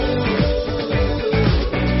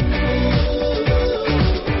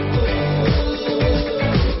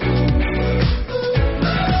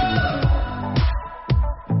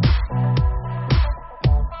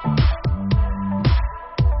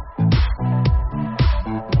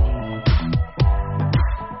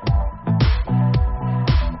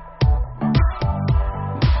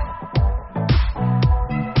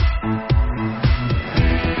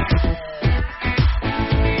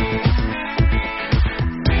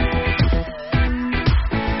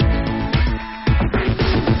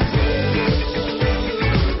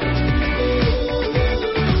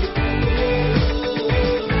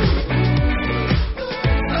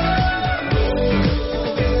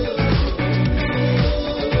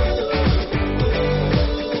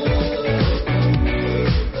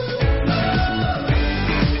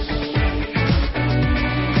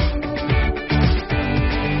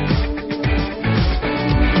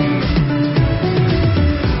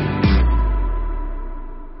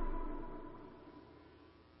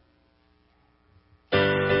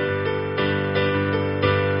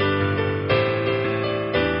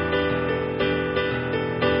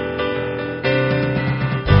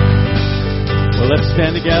Let's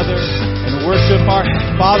stand together and worship our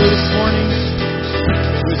Father this morning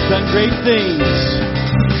who has done great things.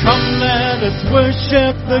 Come, let us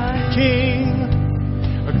worship the King.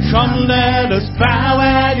 Come, let us bow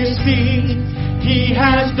at His feet. He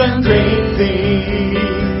has done great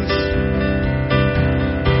things.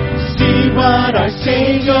 See what our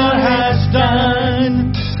Savior has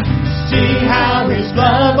done. See how His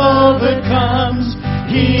love overcomes.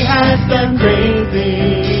 He has done great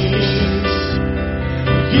things.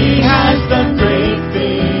 He has done great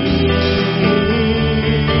things.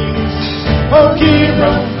 Oh, hero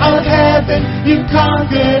of heaven, you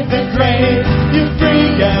conquered the grave. You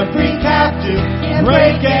free every captive,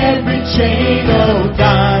 break every chain. Oh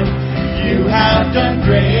God, you have done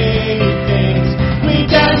great things. We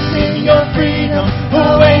dance in your freedom,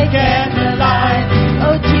 awake and alive.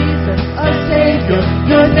 Oh Jesus, our Savior,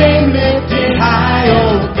 your name lifted high.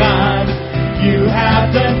 Oh God, you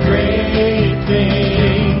have done great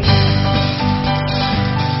things.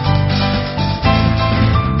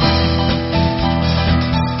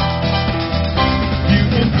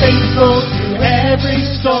 You've been faithful to every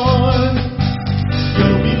storm.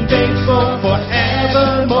 You'll be faithful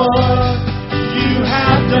forevermore. You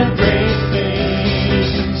have done great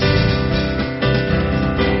things.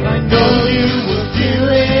 I know you will do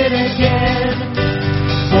it again.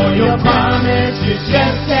 For your promise is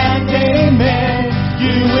yes and amen.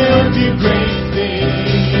 You will do great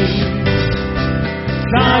things.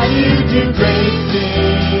 God, you do great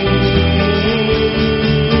things.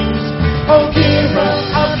 Oh, hero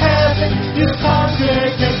of heaven, you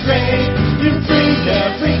conquered the grave. You freed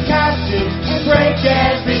every captive and break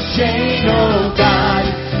every chain. Oh God,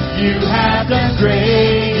 you have done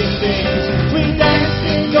great things. We dance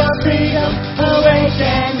in your freedom, awake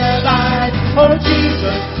and alive. Oh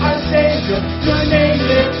Jesus, our Savior, your name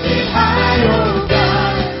lifted high. Oh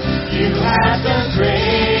God, you have done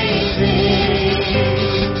great things.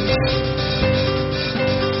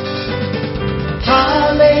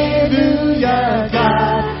 Hallelujah,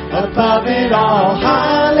 God, above it all.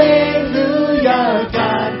 Hallelujah,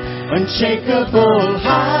 God, unshakable.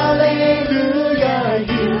 Hallelujah,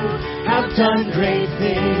 you have done great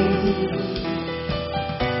things.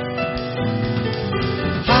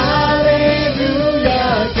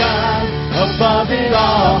 Hallelujah, God, above it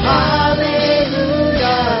all.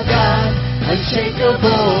 Hallelujah, God,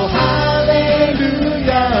 unshakable.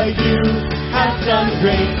 Hallelujah, you have done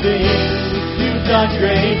great things. You've done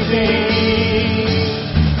great things.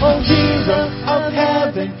 Oh, hero of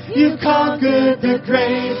heaven, you conquered the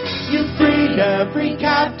grave. You freed every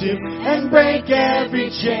captive and break every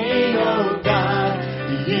chain. Oh God,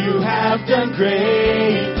 you have done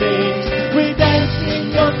great things. We dance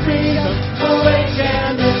in your freedom, awake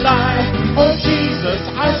and alive. Oh Jesus,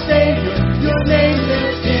 our Savior, your name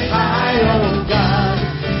lifted high. Oh God,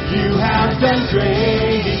 you have done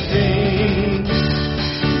great things.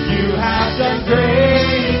 You have done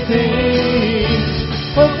great things.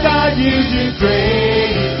 Oh God, you do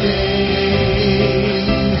great things.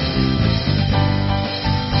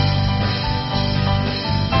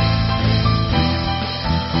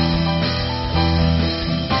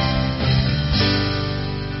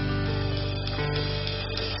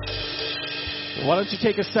 Why don't you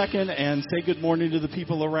take a second and say good morning to the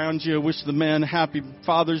people around you. Wish the men happy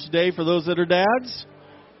Father's Day for those that are dads.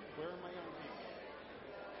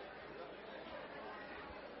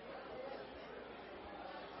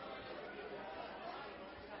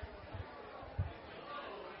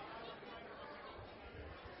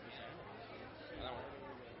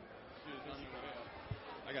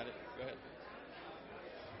 I got it. Go ahead.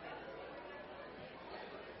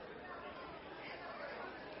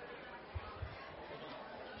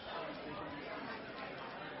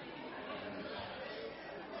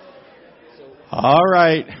 All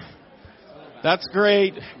right. That's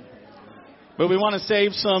great. But we want to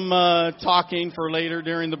save some talking for later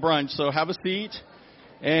during the brunch. So have a seat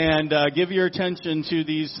and give your attention to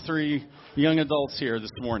these three young adults here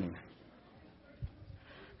this morning.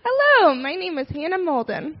 Hello, my name is Hannah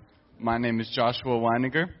Molden. My name is Joshua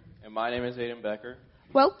Weininger. And my name is Aiden Becker.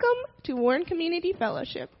 Welcome to Warren Community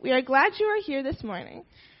Fellowship. We are glad you are here this morning.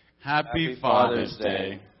 Happy Father's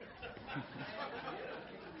Day.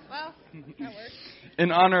 Well, that works.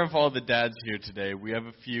 In honor of all the dads here today, we have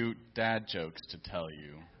a few dad jokes to tell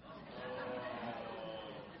you.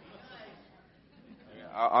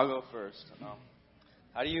 I'll go first.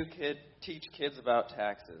 How do you teach kids about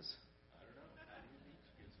taxes?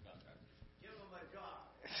 Give them a job.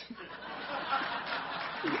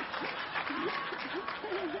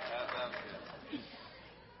 That was good.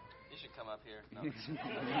 You should come up here. No.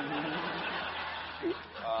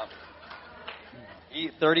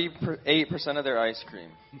 Eat 38% of their ice cream.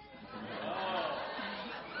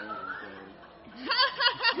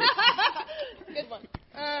 Good one.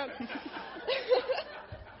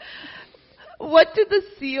 What did the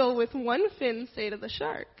seal with one fin say to the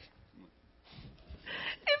shark?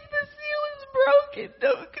 If the seal is broken,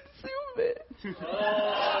 don't consume it.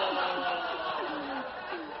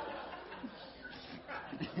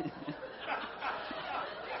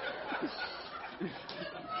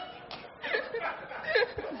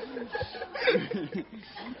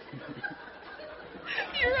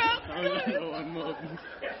 You're up.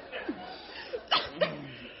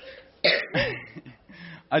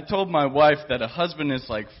 I told my wife that a husband is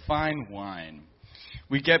like fine wine.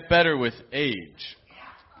 We get better with age.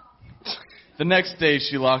 The next day,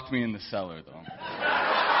 she locked me in the cellar, though.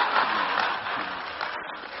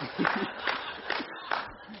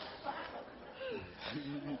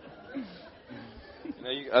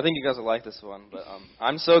 I think you guys will like this one, but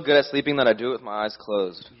I'm so good at sleeping that I do it with my eyes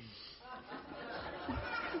closed.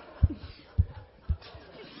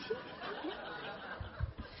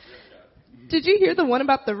 Did you hear the one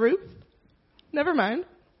about the roof? Never mind.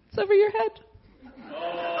 It's over your head.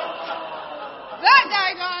 That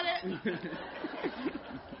guy got it.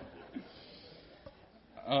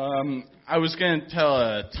 I was going to tell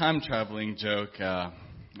a time traveling joke,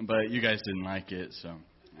 but you guys didn't like it, so.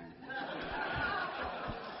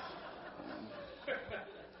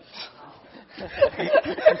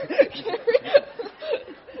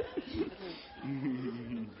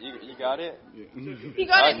 You got it? He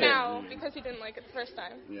got it Okay. now because he didn't like it the first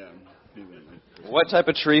time. Yeah. What type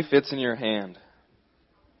of tree fits in your hand?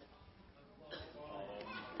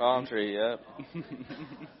 Palm tree, yep.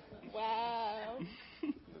 Wow.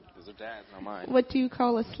 Those are dad's, not mine. What do you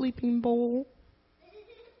call a sleeping bull?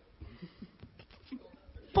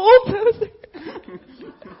 Bulldozer.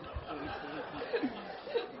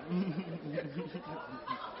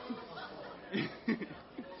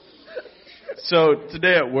 So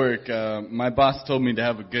today at work, my boss told me to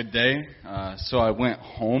have a good day, so I went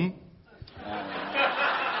home.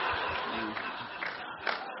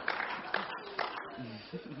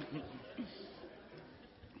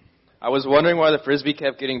 I was wondering why the frisbee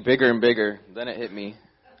kept getting bigger and bigger. Then it hit me.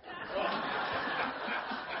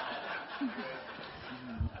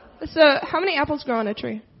 So, how many apples grow on a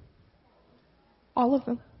tree? All of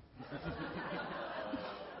them.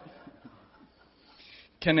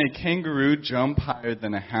 Can a kangaroo jump higher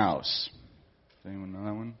than a house? Does anyone know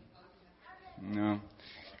that one? No.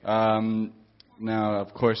 No,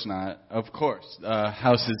 of course not. Of course,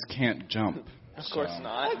 houses can't jump. Of course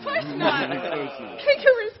not. Of course not.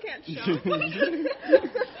 Kangaroos can't jump.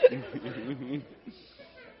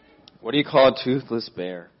 What do you call a toothless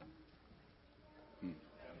bear?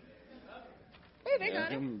 Hey, they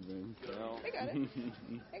got it. No. They got it.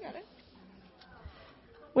 They got it.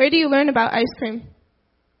 Where do you learn about ice cream?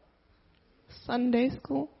 Sunday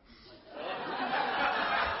school.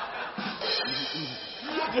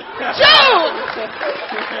 Joe!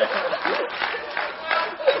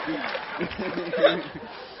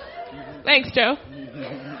 Thanks, Joe.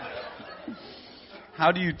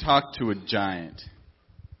 How do you talk to a giant?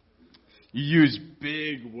 You use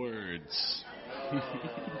big words.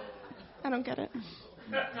 I don't get it.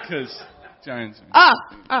 Because giants.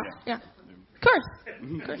 Yeah. Of course.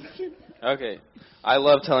 Okay. I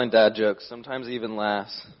love telling dad jokes. Sometimes he even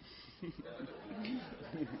laughs.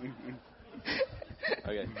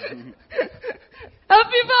 Okay.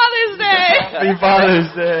 Happy Father's Day! Happy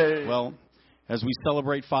Father's Day. Well, as we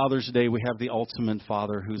celebrate Father's Day, we have the ultimate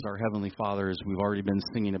Father, who's our Heavenly Father, as we've already been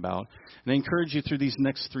singing about. And I encourage you through these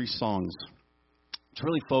next 3 songs to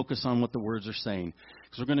really focus on what the words are saying.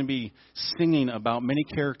 Because we're going to be singing about many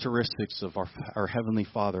characteristics of our Heavenly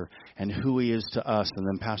Father and who He is to us. And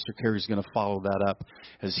then Pastor Kerry's going to follow that up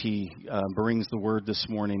as he brings the word this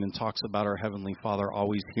morning and talks about our Heavenly Father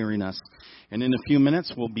always hearing us. And in a few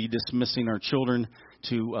minutes, we'll be dismissing our children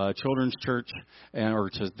to children's church or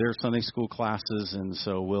to their Sunday school classes. And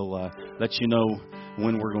so we'll let you know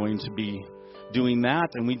when we're going to be doing that.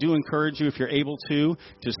 And we do encourage you, if you're able to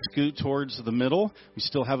scoot towards the middle. We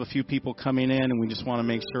still have a few people coming in, and we just want to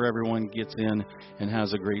make sure everyone gets in and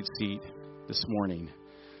has a great seat this morning.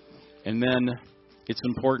 And then it's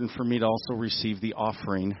important for me to also receive the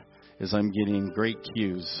offering as I'm getting great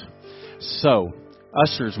cues. So,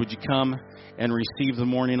 ushers, would you come and receive the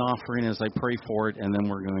morning offering as I pray for it, and then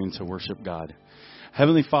we're going to worship God.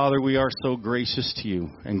 Heavenly Father, we are so gracious to you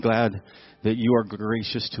and glad that you are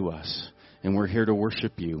gracious to us. And we're here to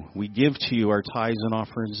worship you. We give to you our tithes and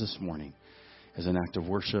offerings this morning as an act of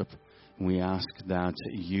worship. And we ask that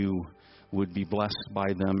you would be blessed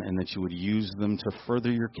by them, and that you would use them to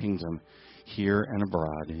further your kingdom here and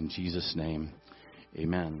abroad. In Jesus' name,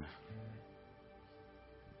 amen.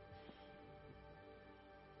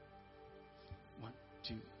 One,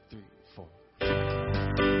 two, three, four.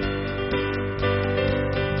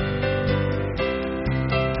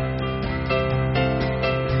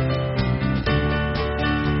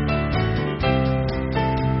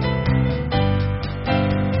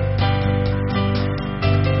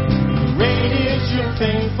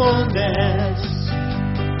 Faithfulness,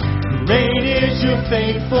 great is your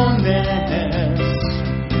faithfulness.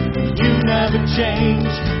 You never change,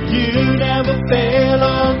 you never fail,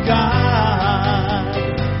 oh God.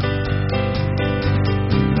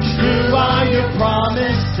 True are your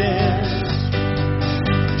promises,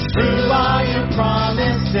 true are your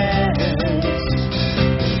promises.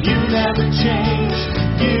 You never change,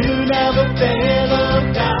 you never fail, oh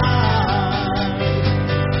God.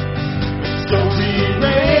 So we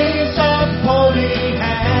raise up holy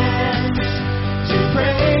hands to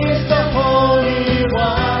praise the Holy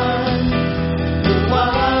One who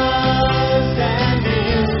was and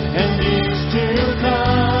is to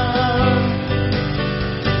come.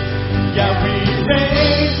 Yeah, we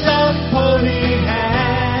raise up holy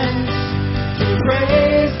hands to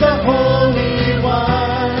praise the Holy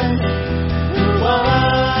One who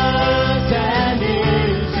was and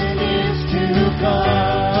is to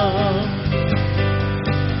come.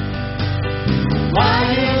 Why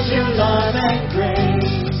is your love and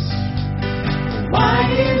grace? Why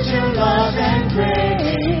is your love and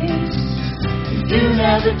grace? You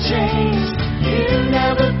never change, you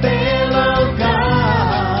never fail, oh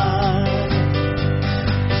God.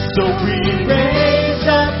 So we raise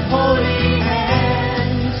up holy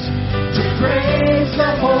hands to praise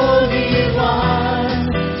the Holy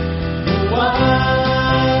One who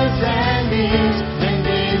was and is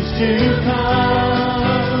to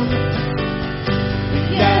come.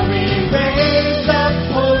 Yeah, we raise up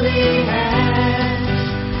holy hands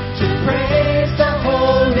to praise the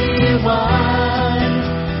Holy One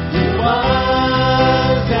who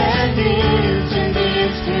was and is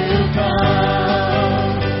to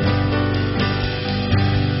come.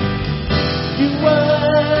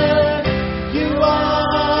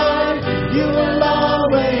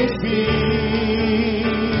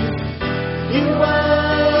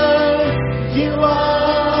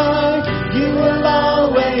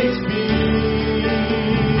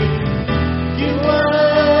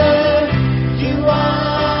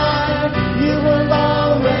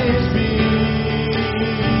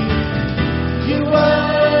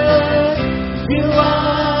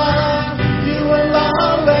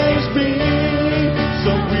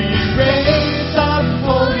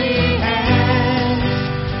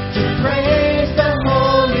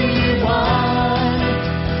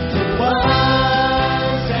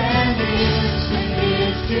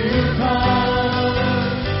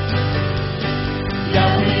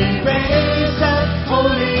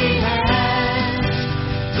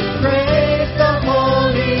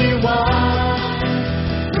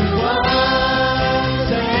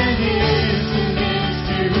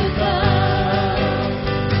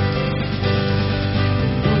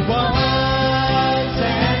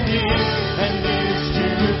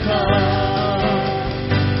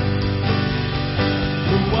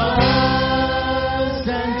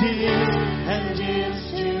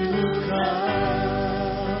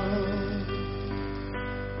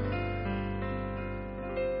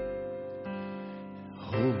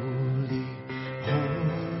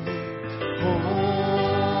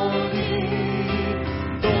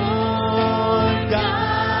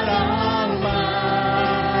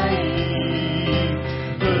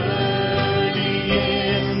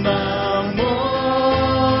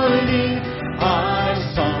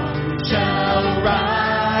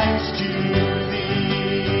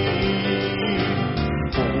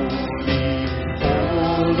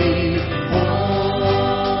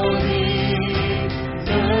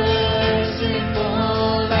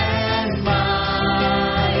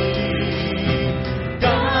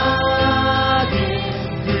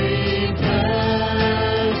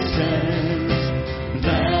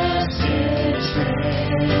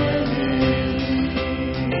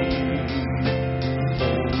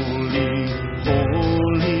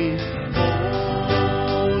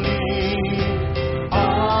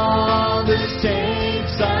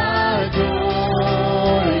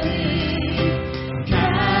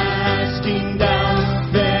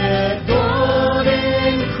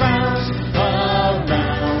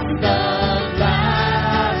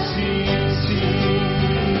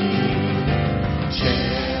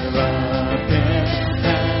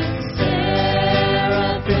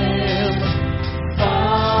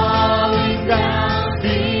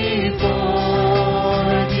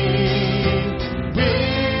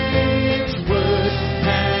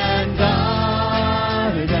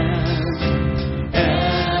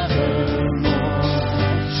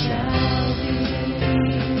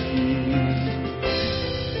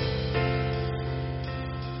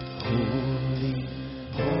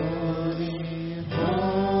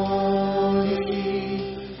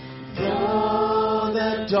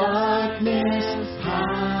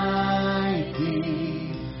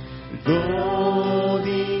 Though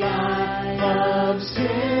the eye of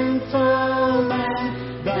sinful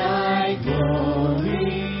man thy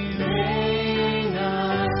glory may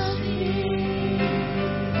not see,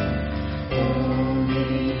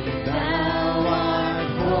 only thou art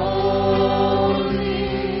holy.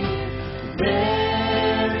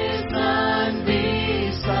 There is none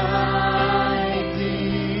beside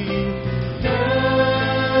thee,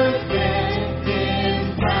 perfect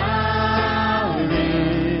in power,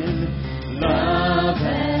 in love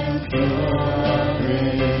and purity.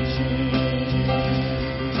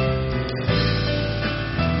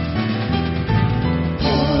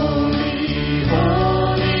 Holy,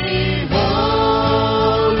 holy, holy,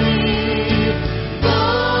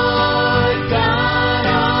 Lord God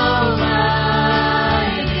Almighty.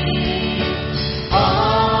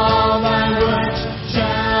 All thy works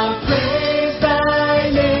shall praise thy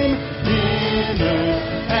name in earth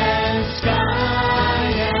and sky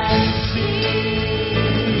and sea.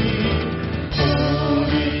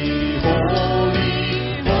 Holy, holy,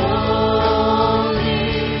 holy,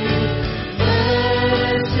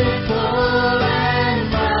 merciful and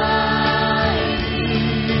mighty,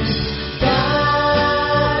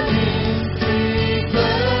 God in three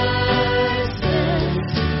persons,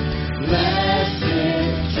 blessed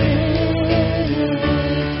Trinity.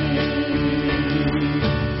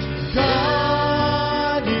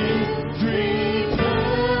 God in three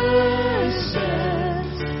persons,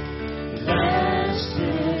 blessed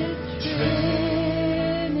Trinity.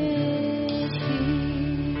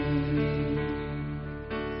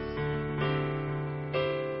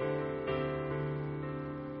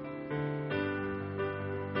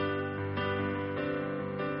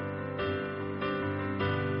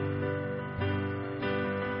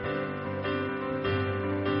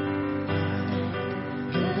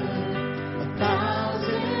 A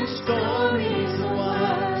thousand stories of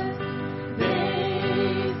what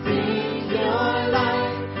they think you're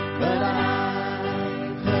like, but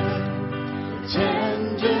I've heard a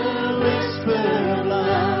tender whisper of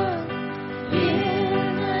love in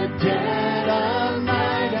the dead of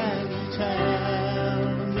night, and you tell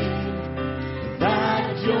me that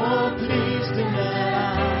you're pleased and that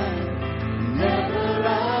I'm never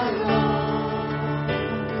alone.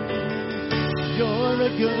 You're a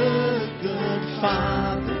good, good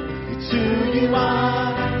Father. It's who you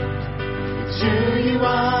are. It's who you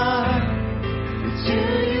are. It's who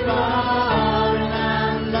you are, and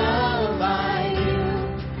I'm loved by you.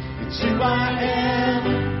 It's who I am.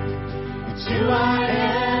 It's who I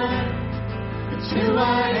am. It's who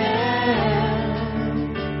I am.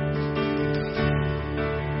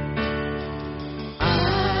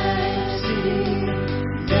 I've seen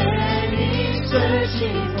many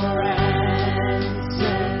searching for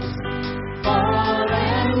answers far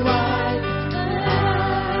and wide, but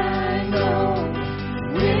I know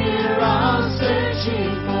we're all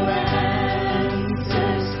searching for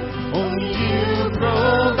answers. Only you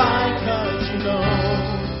provide, 'cause you know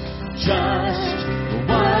just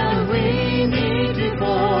what we need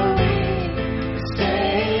before we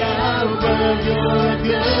say a word. You're a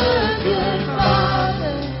good, good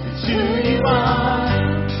Father. It's who you are.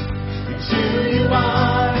 It's who you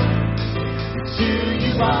are. It's who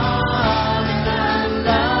you are, and I'm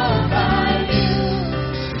loved by you.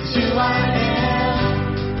 It's who I am.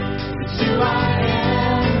 It's who I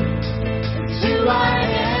am. It's who I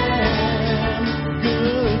am.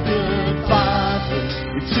 Good, good Father.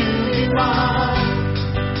 It's who you are.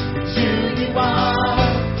 It's who you are.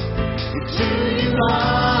 It's who you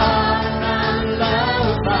are, and I'm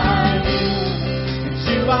loved by you. It's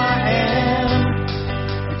who I am.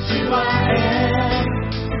 It's who I am.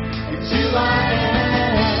 It's who I am.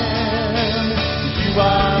 You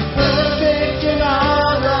are perfect in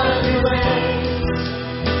all of your ways.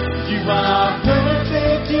 You are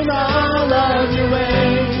perfect in all of your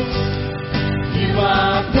ways. You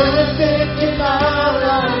are perfect in all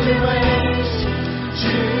of your ways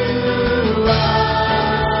to us.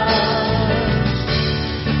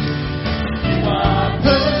 You are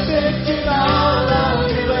perfect in all of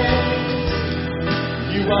your ways.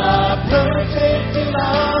 You are perfect in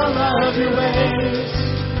all of your ways.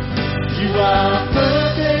 You are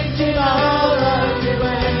perfect in all of your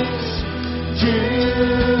ways to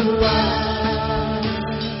us.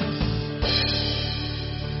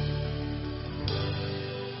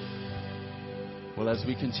 Well, as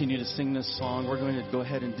we continue to sing this song, we're going to go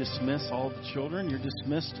ahead and dismiss all the children. You're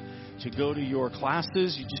dismissed to go to your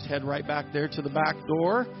classes. You just head right back there to the back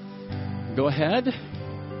door. Go ahead.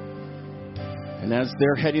 And as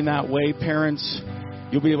they're heading that way, parents,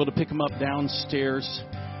 you'll be able to pick them up downstairs.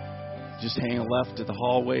 Just hang a left at the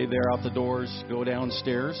hallway there out the doors. Go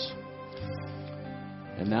downstairs.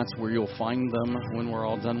 And that's where you'll find them when we're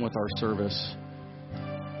all done with our service.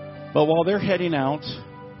 But while they're heading out,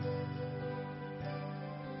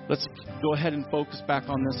 let's go ahead and focus back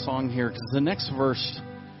on this song here, because the next verse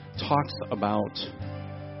talks about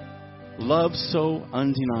love so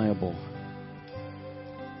undeniable.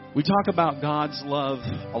 We talk about God's love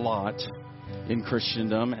a lot in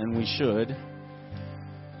Christendom, and we should.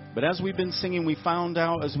 But as we've been singing, we found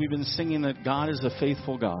out as we've been singing that God is a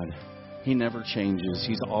faithful God. He never changes.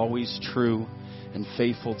 He's always true and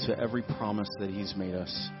faithful to every promise that He's made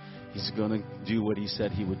us. He's going to do what He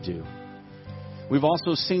said He would do. We've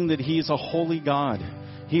also seen that He is a holy God.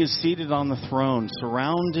 He is seated on the throne,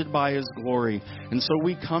 surrounded by His glory. And so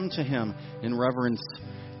we come to Him in reverence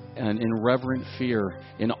and in reverent fear,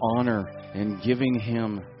 in honor, and giving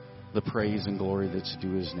Him the praise and glory that's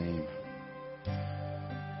due His name.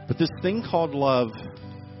 But this thing called love,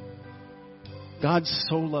 God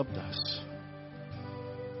so loved us.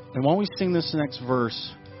 And while we sing this next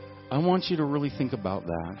verse, I want you to really think about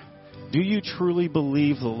that. Do you truly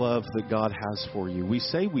believe the love that God has for you? We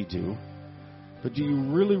say we do, but do you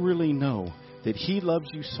really, really know that He loves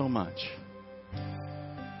you so much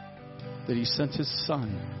that He sent His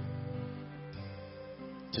Son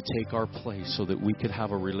to take our place so that we could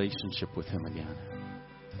have a relationship with Him again?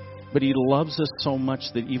 But He loves us so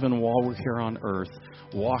much that even while we're here on earth,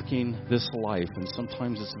 walking this life, and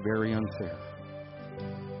sometimes it's very unfair,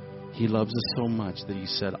 He loves us so much that He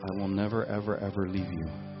said, I will never, ever, ever leave you.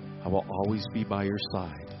 I will always be by your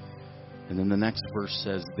side. And then the next verse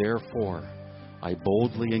says, therefore, I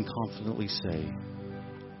boldly and confidently say,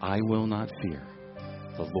 I will not fear.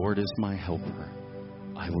 The Lord is my helper.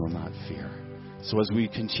 I will not fear. So as we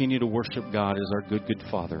continue to worship God as our good, good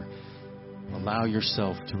Father, allow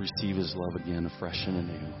yourself to receive His love again, afresh and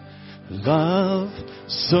anew. Love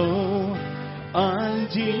so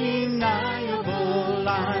undeniable,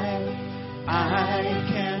 I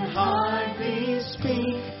can hardly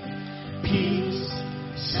speak. Peace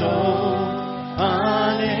so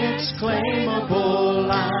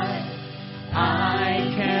unexclaimable,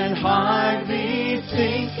 I can hardly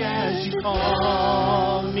think as you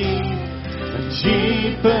call me.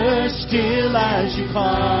 Deeper still as you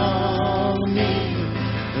call me.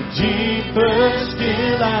 Deeper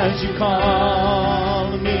still as you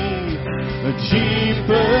call me.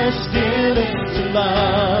 Deeper still into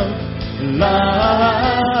love.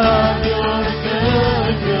 Love, you're a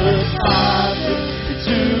good, good Father. It's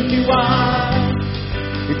who you are.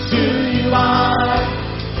 It's who you are.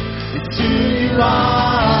 It's who you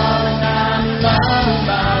are. And I'm loved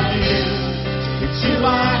by you. It's who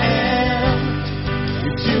I am.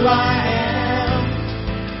 It's who I am.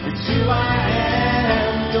 It's who I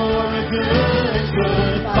am. You're a good,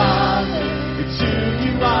 good Father. It's who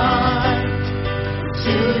you are. It's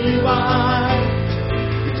who you are.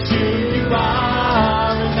 It's who you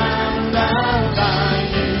are. And I'm loved by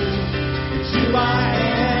you. It's who I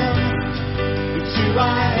am. It's who I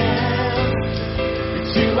am.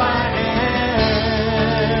 It's who I am.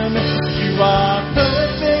 You are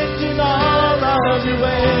perfect in all of your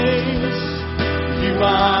ways. You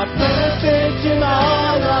are perfect in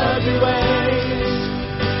all of your ways.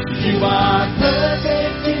 You are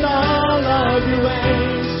perfect in all of your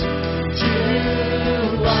ways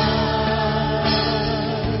to us.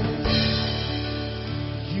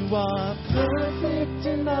 You are perfect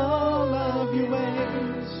in all of your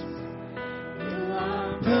ways. You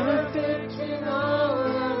are perfect in all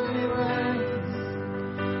of your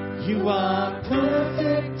ways. You are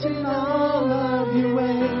perfect in all of your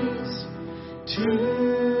ways to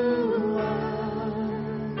us.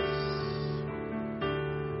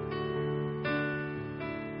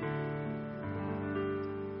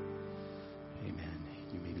 Amen.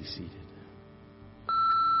 You may be seated.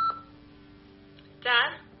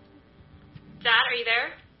 Dad? Dad, are you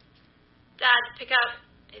there? Dad, pick up.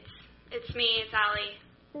 It's me, it's Allie.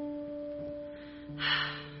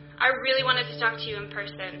 I really wanted to talk to you in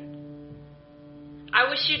person. I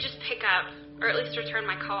wish you'd just pick up, or at least return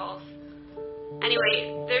my calls.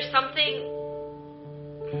 Anyway, there's something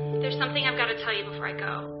I've got to tell you before I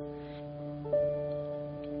go.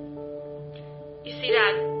 You see,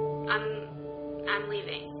 Dad, I'm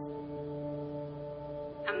leaving.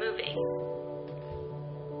 I'm moving.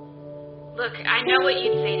 Look, I know what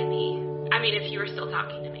you'd say to me. I mean, if you were still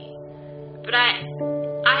talking to me. But I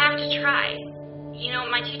have to try. You know,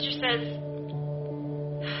 my teacher says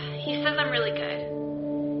I'm really good.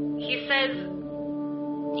 He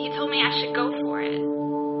told me I should go for it.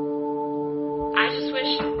 I just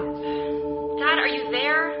wish... Dad, are you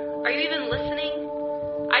there? Are you even listening?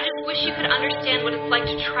 I just wish you could understand what it's like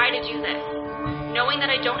to try to do this, knowing that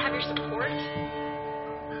I don't have your support.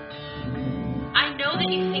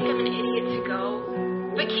 you think I'm an idiot to go.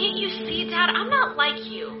 But can't you see, Dad? I'm not like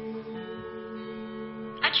you.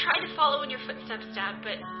 I tried to follow in your footsteps, Dad,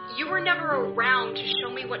 but you were never around to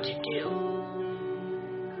show me what to do.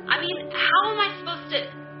 I mean, how am I supposed to...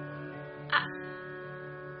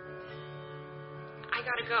 I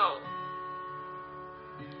gotta go.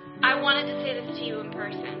 I wanted to say this to you in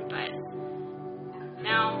person, but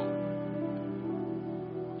now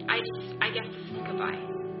I guess this is goodbye.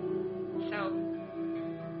 So,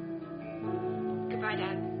 goodbye,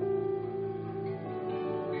 Dad.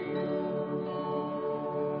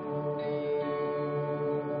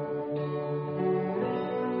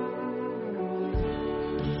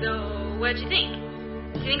 So, what'd you think?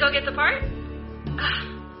 Do you think I'll get the part?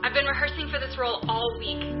 I've been rehearsing for this role all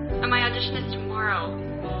week, and my audition is tomorrow.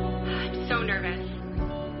 I'm so nervous.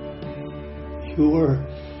 Sure.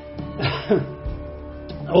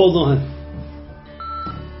 Hold on.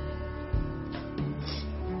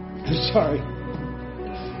 Sorry.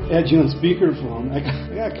 I had you on speakerphone. I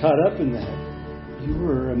got caught up in that. You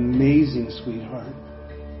were amazing, sweetheart.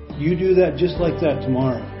 You do that just like that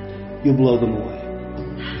tomorrow. You'll blow them away.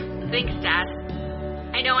 Thanks, Dad.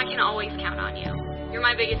 I know I can always count on you. You're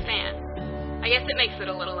my biggest fan. I guess it makes it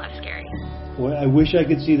a little less scary. Boy, I wish I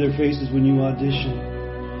could see their faces when you audition.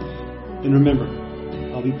 And remember,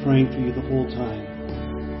 I'll be praying for you the whole time.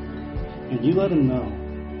 And you let them know.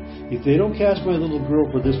 If they don't cast my little girl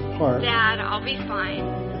for this part... Dad, I'll be fine.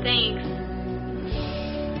 Thanks.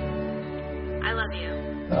 I love you.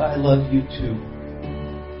 I love you too.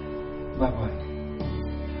 Bye-bye.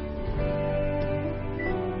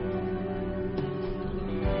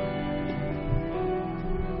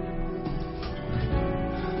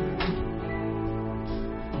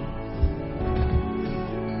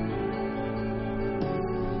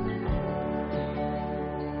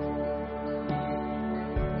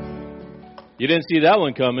 You didn't see that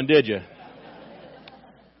one coming, did you?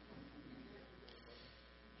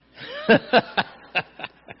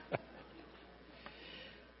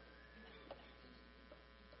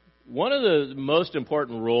 One of the most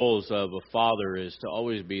important roles of a father is to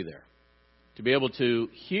always be there. To be able to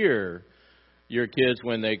hear your kids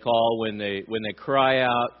when they call, when they cry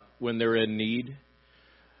out, when they're in need.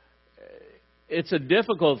 It's a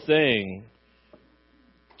difficult thing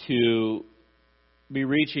to be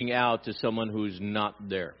reaching out to someone who's not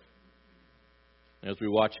there. As we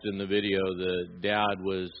watched in the video, the dad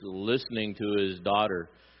was listening to his daughter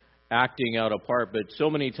acting out a part, but so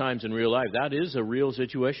many times in real life, that is a real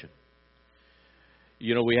situation.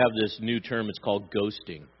 You know, we have this new term, it's called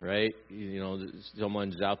ghosting, right? You know,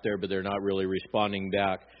 someone's out there, but they're not really responding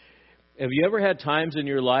back. Have you ever had times in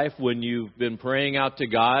your life when you've been praying out to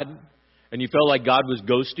God and you felt like God was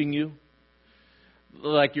ghosting you?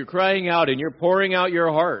 Like you're crying out and you're pouring out your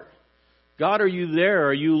heart. God, are you there?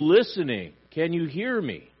 Are you listening? Can you hear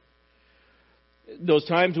me? Those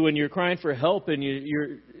times when you're crying for help and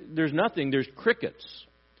there's nothing, there's crickets.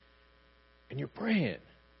 And you're praying.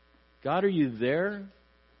 God, are you there?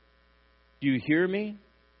 Do you hear me?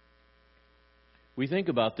 We think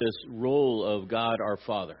about this role of God our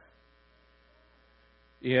Father.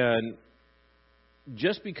 And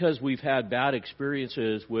just because we've had bad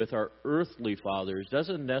experiences with our earthly fathers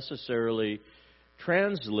doesn't necessarily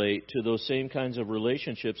translate to those same kinds of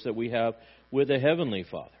relationships that we have with a heavenly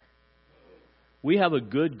Father. We have a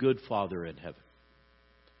good Father in heaven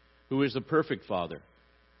who is the perfect Father,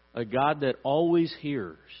 a God that always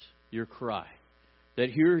hears your cry,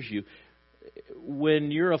 that hears you.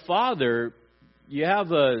 When you're a father, you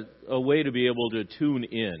have a way to be able to tune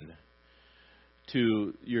in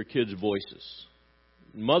to your kids' voices.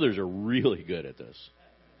 Mothers are really good at this.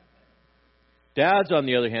 Dads, on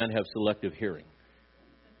the other hand, have selective hearing.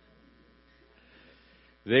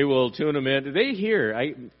 They will tune them in. They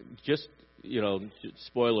hear.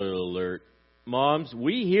 Spoiler alert. Moms,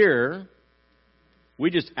 we hear. We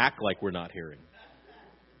just act like we're not hearing.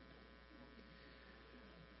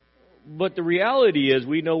 But the reality is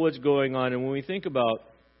we know what's going on. And when we think about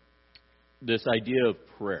this idea of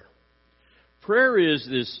prayer, prayer is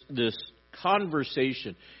this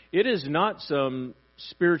conversation. It is not some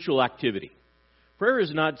spiritual activity. Prayer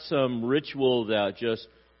is not some ritual that just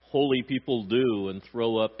holy people do and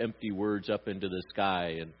throw up empty words up into the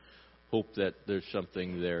sky and hope that there's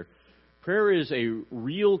something there. Prayer is a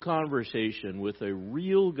real conversation with a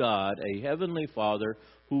real God, a heavenly Father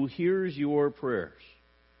who hears your prayers.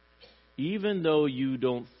 Even though you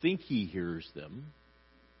don't think He hears them,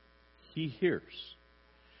 He hears.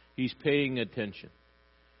 He's paying attention.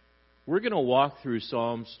 We're going to walk through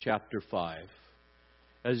Psalms chapter 5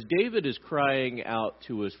 as David is crying out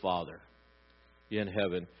to his Father in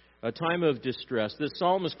heaven. a time of distress. This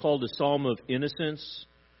psalm is called a psalm of innocence,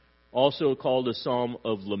 also called a psalm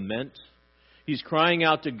of lament. He's crying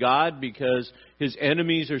out to God because his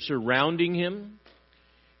enemies are surrounding him.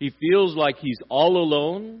 He feels like he's all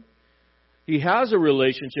alone. He has a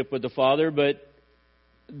relationship with the Father, but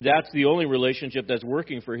that's the only relationship that's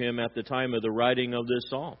working for him at the time of the writing of this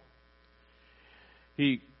psalm.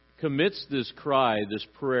 He commits this cry, this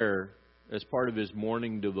prayer, as part of his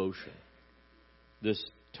morning devotion. This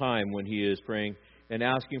time when he is praying and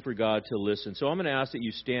asking for God to listen. So I'm going to ask that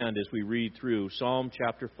you stand as we read through Psalm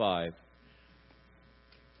chapter 5.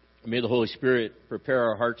 May the Holy Spirit prepare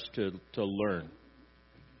our hearts to learn.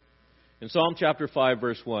 In Psalm chapter 5,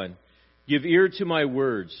 verse 1, give ear to my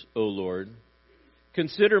words, O Lord.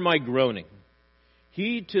 Consider my groaning.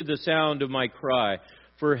 Heed to the sound of my cry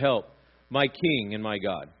for help, my King and my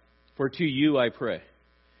God. For to you I pray.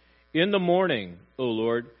 In the morning, O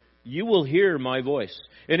Lord, you will hear my voice.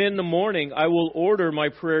 And in the morning I will order my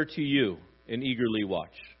prayer to you and eagerly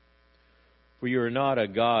watch. For you are not a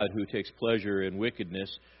God who takes pleasure in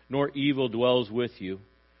wickedness, nor evil dwells with you.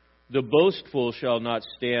 The boastful shall not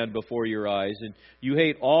stand before your eyes, and you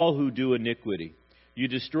hate all who do iniquity. You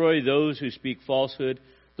destroy those who speak falsehood.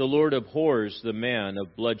 The Lord abhors the man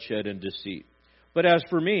of bloodshed and deceit. But as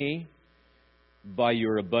for me, by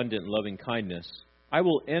your abundant loving kindness, I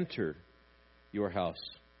will enter your house.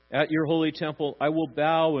 At your holy temple, I will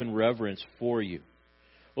bow in reverence for you.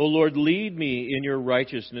 O Lord, lead me in your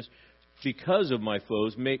righteousness because of my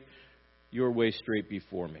foes. Make your way straight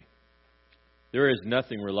before me. There is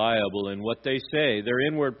nothing reliable in what they say. Their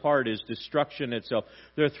inward part is destruction itself.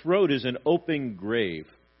 Their throat is an open grave,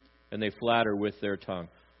 and they flatter with their tongue.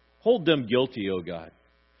 Hold them guilty, O God,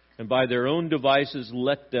 and by their own devices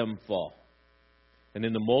let them fall. And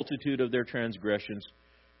in the multitude of their transgressions,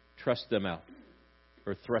 thrust them out.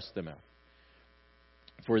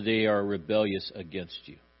 For they are rebellious against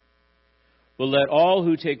you. But let all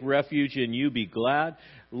who take refuge in you be glad.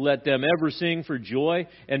 Let them ever sing for joy,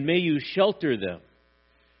 and may you shelter them,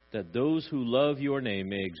 that those who love your name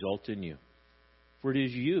may exult in you. For it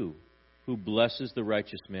is you who blesses the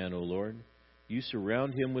righteous man, O Lord. You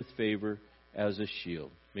surround him with favor as a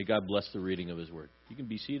shield. May God bless the reading of his word. You can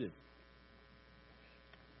be seated.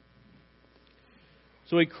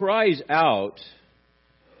 So he cries out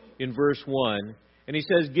in verse 1, and he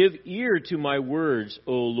says, give ear to my words,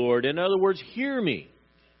 O Lord. In other words, hear me.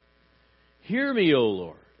 Hear me, O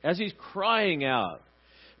Lord. As he's crying out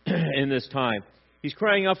in this time, he's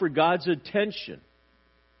crying out for God's attention.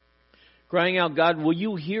 Crying out, God, will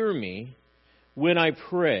you hear me when I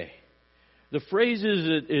pray? The phrase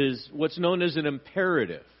is what's known as an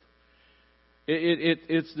imperative.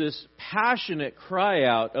 It's this passionate cry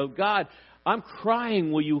out of, God, I'm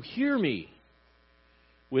crying, will you hear me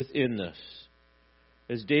within this?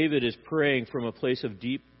 As David is praying from a place of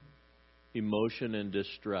deep emotion and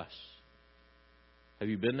distress. Have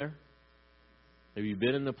you been there? Have you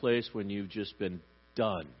been in the place when you've just been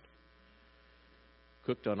done?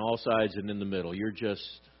 Cooked on all sides and in the middle. You're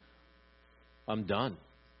just, I'm done.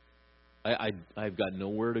 I've got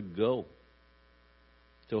nowhere to go.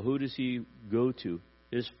 So who does he go to?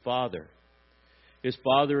 His Father. His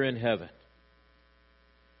Father in heaven.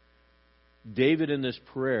 David in this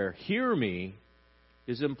prayer, hear me,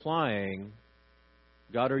 is implying,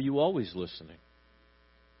 God, are you always listening?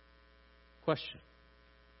 Question.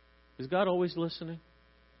 Is God always listening?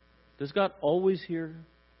 Does God always hear?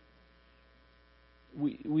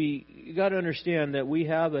 We got to understand that we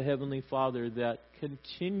have a Heavenly Father that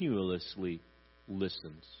continuously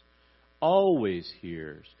listens, always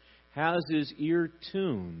hears, has his ear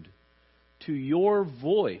tuned to your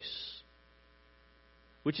voice,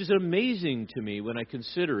 which is amazing to me when I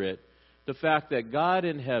consider it, the fact that God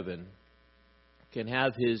in heaven can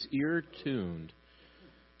have his ear tuned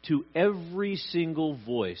to every single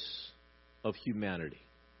voice of humanity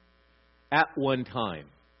at one time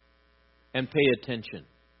and pay attention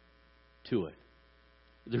to it.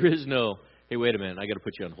 There is no, hey, wait a minute, I got to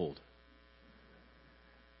put you on hold.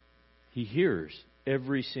 He hears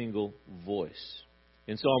every single voice.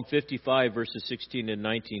 In Psalm 55, verses 16 and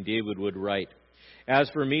 19, David would write, as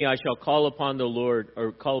for me, I shall call upon the Lord,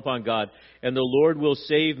 or call upon God, and the Lord will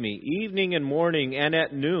save me, evening and morning and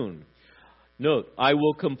at noon. Note, I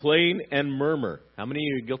will complain and murmur. How many of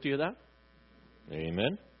you are guilty of that?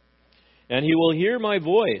 Amen. And he will hear my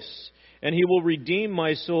voice, and he will redeem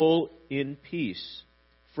my soul in peace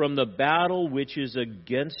from the battle which is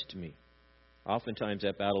against me. Oftentimes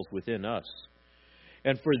that battle's within us.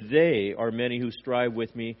 And for they are many who strive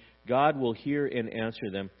with me. God will hear and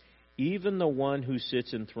answer them. Even the one who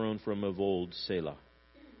sits enthroned from of old, Selah.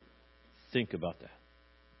 Think about that.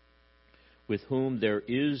 with whom there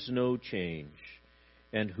is no change,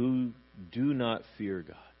 and who do not fear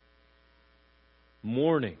God.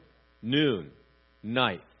 Morning, noon,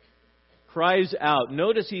 night. Cries out.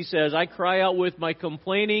 Notice he says, I cry out with my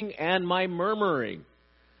complaining and my murmuring.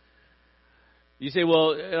 You say,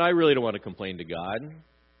 well, I really don't want to complain to God.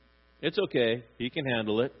 It's okay. He can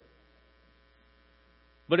handle it.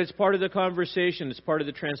 But it's part of the conversation. It's part of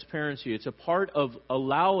the transparency. It's a part of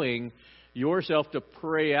allowing yourself to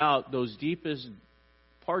pray out those deepest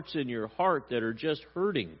parts in your heart that are just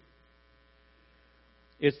hurting.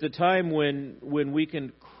 It's the time when we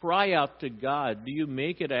can cry out to God. Do you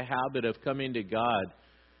make it a habit of coming to God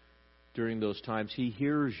during those times? He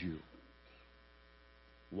hears you.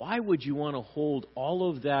 Why would you want to hold all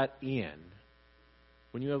of that in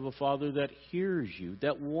when you have a Father that hears you,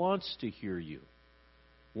 that wants to hear you,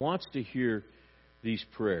 wants to hear these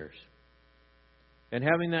prayers? And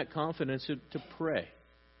having that confidence to pray.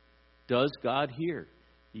 Does God hear?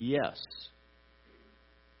 Yes.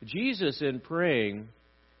 Jesus, in praying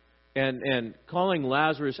and calling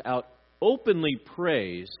Lazarus out, openly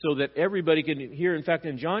prays so that everybody can hear. In fact,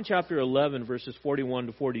 in John chapter 11, verses 41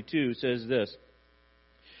 to 42, says this.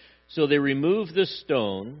 So they removed the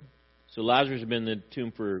stone. So Lazarus had been in the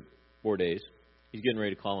tomb for 4 days. He's getting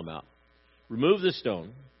ready to call him out. Remove the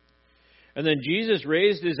stone. And then Jesus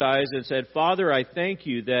raised his eyes and said, Father, I thank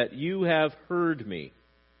you that you have heard me.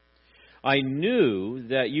 I knew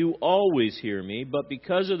that you always hear me, but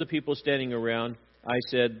because of the people standing around, I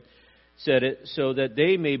said it so that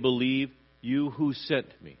they may believe you who sent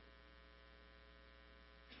me.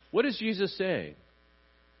 What is Jesus saying?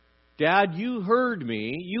 Dad, you heard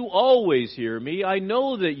me. You always hear me. I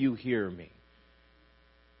know that you hear me.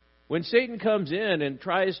 When Satan comes in and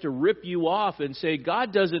tries to rip you off and say,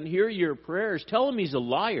 God doesn't hear your prayers, tell him he's a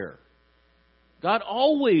liar. God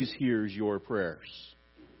always hears your prayers.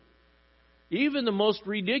 Even the most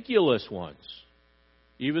ridiculous ones.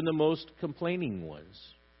 Even the most complaining ones.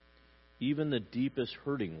 Even the deepest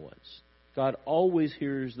hurting ones. God always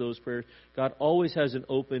hears those prayers. God always has an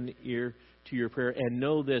open ear to your prayer. And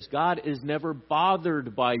know this, God is never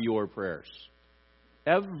bothered by your prayers.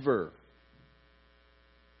 Ever.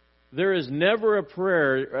 There is never a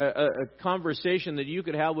prayer, a conversation that you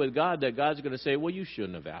could have with God that God's going to say, well, you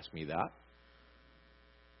shouldn't have asked me that.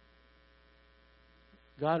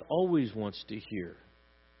 God always wants to hear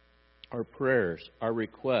our prayers, our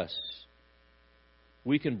requests.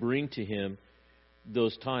 We can bring to Him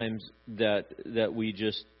those times that we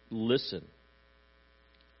just listen.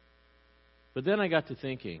 But then I got to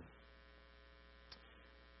thinking,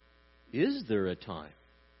 is there a time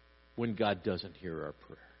when God doesn't hear our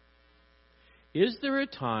prayer? Is there a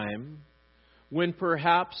time when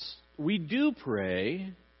perhaps we do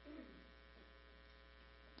pray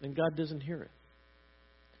and God doesn't hear it?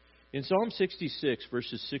 In Psalm 66,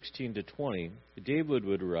 verses 16 to 20, David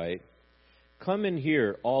would write, Come and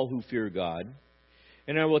hear, all who fear God,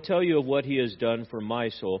 and I will tell you of what He has done for my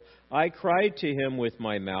soul. I cried to Him with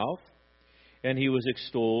my mouth, and He was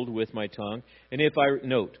extolled with my tongue. And if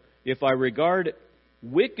I regard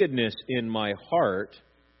wickedness in my heart,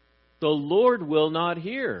 the Lord will not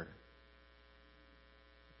hear.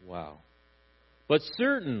 Wow. But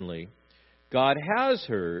certainly, God has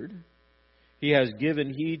heard. He has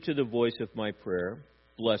given heed to the voice of my prayer.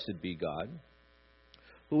 Blessed be God,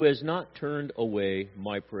 who has not turned away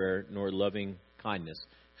my prayer, nor loving kindness,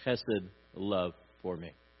 chesed, love for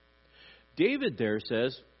me. David there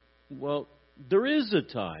says, well, there is a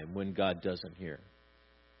time when God doesn't hear.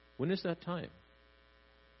 When is that time?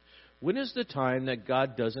 When is the time that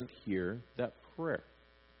God doesn't hear that prayer?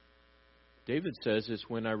 David says it's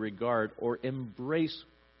when I regard or embrace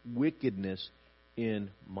wickedness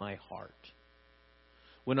in my heart.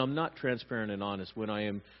 When I'm not transparent and honest, when I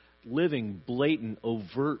am living blatant,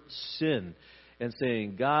 overt sin and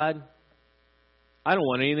saying, God, I don't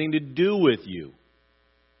want anything to do with you.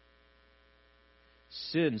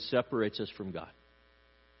 Sin separates us from God.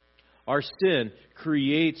 Our sin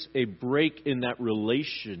creates a break in that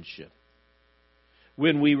relationship.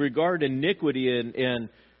 When we regard iniquity and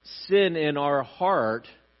sin in our heart,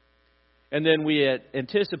 and then we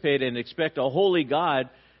anticipate and expect a holy God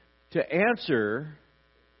to answer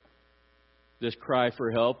this cry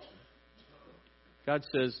for help, God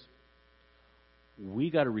says,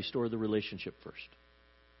 we got to restore the relationship first.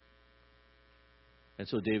 And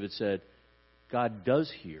so David said, God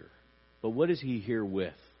does hear, but what does He hear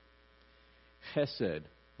with? Chesed,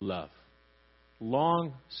 love.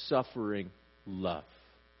 Long-suffering love.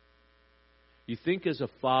 You think as a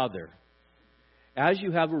father, as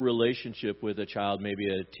you have a relationship with a child, maybe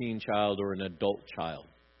a teen child or an adult child,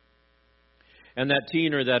 and that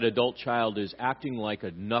teen or that adult child is acting like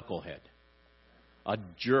a knucklehead, a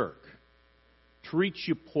jerk, treats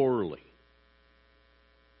you poorly,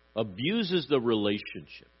 abuses the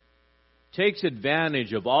relationship, takes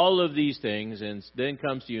advantage of all of these things, and then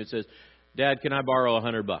comes to you and says, Dad, can I borrow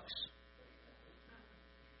 $100?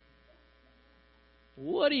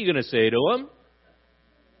 What are you going to say to him?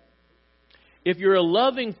 If you're a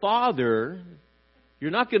loving father,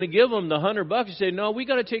 you're not going to give him the $100. You say, no, we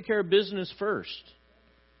got to take care of business first.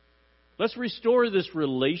 Let's restore this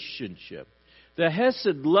relationship. The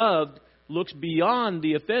Hesed love looks beyond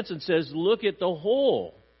the offense and says, look at the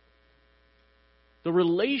whole. The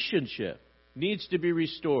relationship needs to be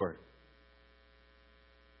restored.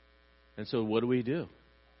 And so what do?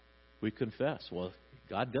 We confess. Well,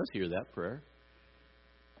 God does hear that prayer.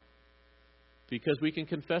 Because we can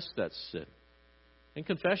confess that sin. And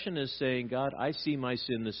confession is saying, God, I see my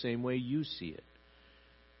sin the same way you see it.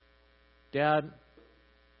 Dad,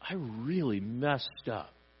 I really messed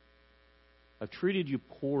up. I've treated you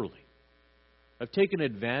poorly. I've taken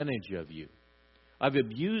advantage of you. I've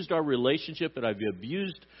abused our relationship, and I've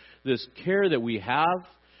abused this care that we have,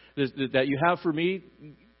 that you have for me.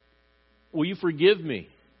 Will you forgive me?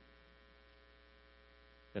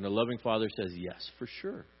 And a loving father says, yes, for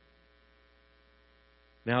sure.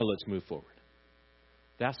 Now let's move forward.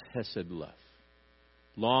 That's Hesed love.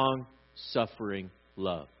 Long-suffering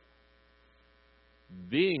love.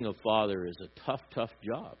 Being a father is a tough, tough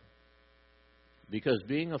job. Because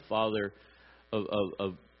being a father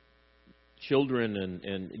of children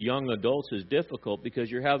and young adults is difficult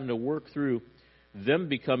because you're having to work through them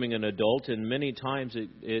becoming an adult, and many times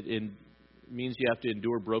it means you have to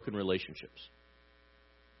endure broken relationships.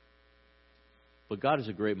 But God is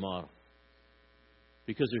a great model.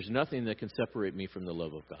 Because there's nothing that can separate me from the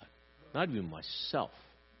love of God. Not even myself.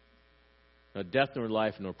 Not death nor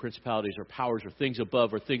life, nor principalities or powers or things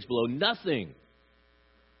above or things below. Nothing.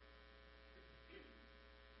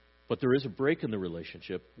 But there is a break in the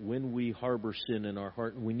relationship when we harbor sin in our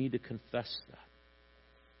heart, and we need to confess that.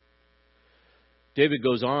 David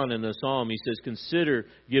goes on in the psalm. He says, consider,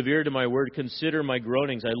 give ear to my word, consider my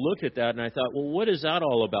groanings. I looked at that and I thought, well, what is that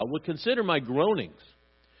all about? Well, consider my groanings.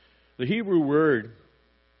 The Hebrew word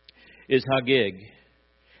is hagig.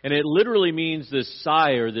 And it literally means this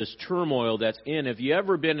sigh or this turmoil that's in. Have you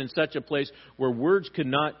ever been in such a place where words could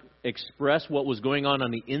not express what was going on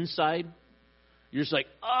the inside? You're just like,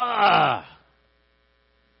 ah!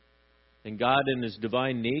 And God in His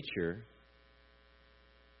divine nature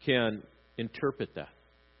can interpret that.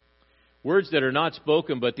 Words that are not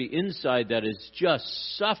spoken, but the inside that is just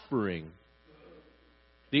suffering.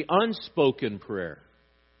 The unspoken prayer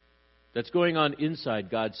that's going on inside,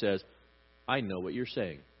 God says, I know what you're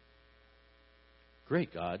saying.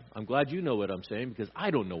 Great, God. I'm glad you know what I'm saying because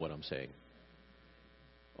I don't know what I'm saying.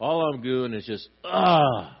 All I'm doing is just,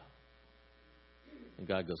 ah. And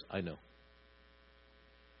God goes, I know.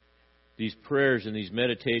 These prayers and these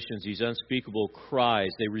meditations, these unspeakable cries,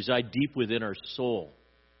 they reside deep within our soul.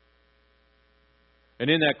 And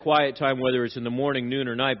in that quiet time, whether it's in the morning, noon,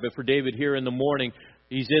 or night, but for David here in the morning,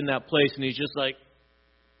 he's in that place and he's just like,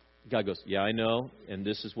 God goes, yeah, I know, and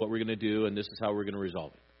this is what we're going to do, and this is how we're going to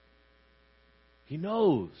resolve it. He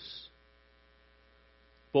knows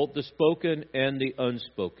both the spoken and the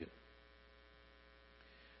unspoken.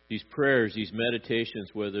 These prayers, these meditations,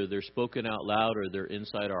 whether they're spoken out loud or they're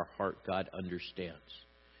inside our heart, God understands,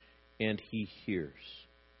 and He hears.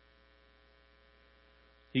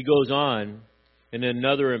 He goes on in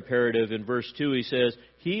another imperative in verse 2, he says,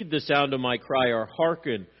 heed the sound of my cry, or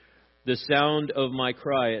hearken the sound of my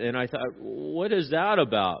cry. And I thought, what is that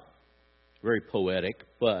about? Very poetic,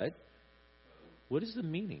 but what is the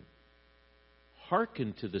meaning?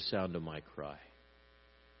 Hearken to the sound of my cry.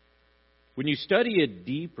 When you study it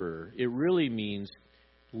deeper, it really means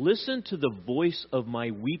listen to the voice of my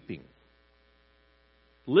weeping.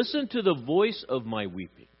 Listen to the voice of my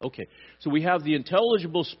weeping. Okay, so we have the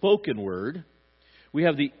intelligible spoken word. We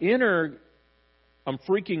have the inner, I'm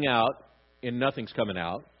freaking out and nothing's coming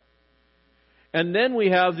out. And then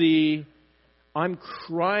we have the, I'm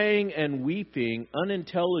crying and weeping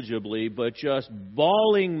unintelligibly, but just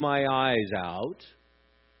bawling my eyes out.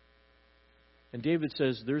 And David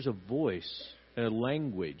says there's a voice and a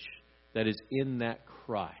language that is in that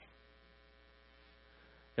cry.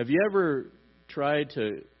 Have you ever tried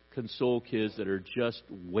to console kids that are just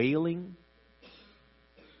wailing?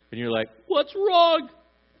 And you're like, what's wrong?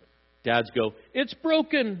 Dads go, it's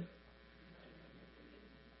broken.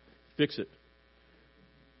 Fix it.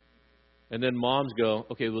 And then moms go,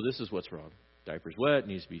 okay, well, this is what's wrong. Diaper's wet,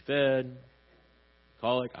 needs to be fed.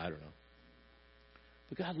 Colic, I don't know.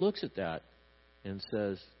 But God looks at that and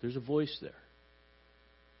says, there's a voice there.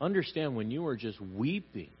 Understand, when you are just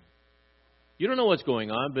weeping, you don't know what's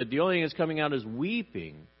going on, but the only thing that's coming out is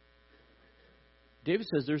weeping. David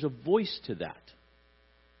says there's a voice to that.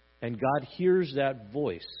 And God hears that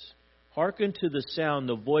voice. Hearken to the sound,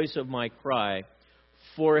 the voice of my cry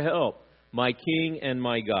for help, my King and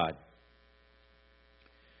my God.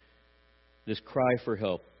 This cry for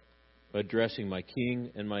help, addressing my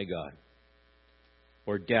King and my God,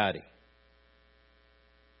 or Daddy.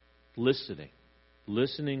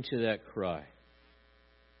 Listening to that cry.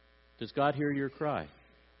 Does God hear your cry?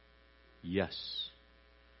 Yes.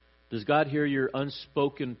 Does God hear your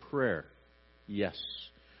unspoken prayer? Yes.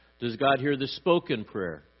 Does God hear the spoken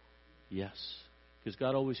prayer? Yes. Because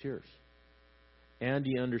God always hears. And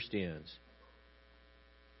He understands.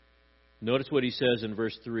 Notice what He says in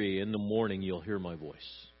verse 3. In the morning you'll hear my voice.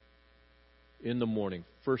 In the morning,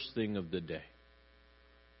 first thing of the day.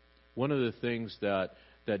 One of the things that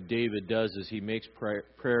David does is he makes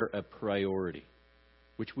prayer a priority,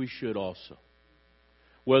 which we should also.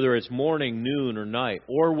 Whether it's morning, noon, or night,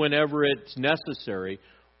 or whenever it's necessary,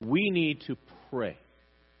 we need to pray.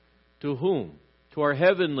 To whom? To our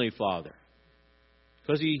Heavenly Father.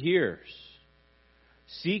 Because He hears.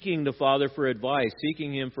 Seeking the Father for advice,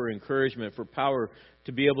 seeking Him for encouragement, for power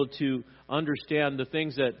to be able to understand the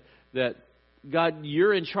things that God,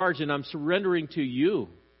 you're in charge and I'm surrendering to you.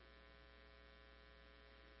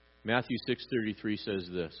 Matthew 6:33 says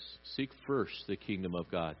this, seek first the kingdom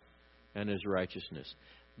of God and His righteousness.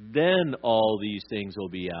 Then all these things will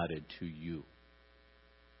be added to you.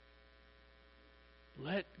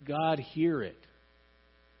 Let God hear it.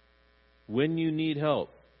 When you need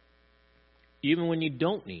help, even when you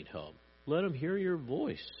don't need help, let Him hear your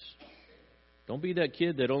voice. Don't be that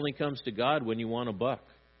kid that only comes to God when you want a buck.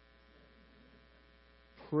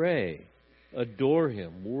 Pray, adore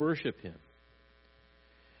Him, worship Him.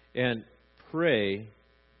 And pray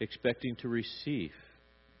expecting to receive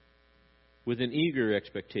with an eager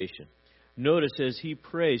expectation. Notice as he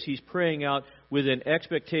prays, he's praying out with an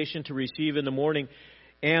expectation to receive in the morning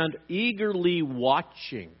and eagerly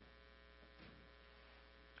watching.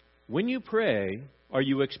 When you pray, are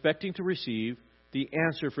you expecting to receive the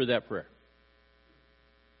answer for that prayer?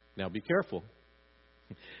 Now be careful.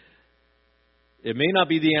 It may not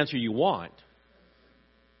be the answer you want,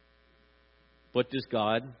 but does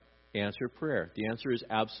God answer prayer? The answer is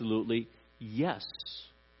absolutely yes.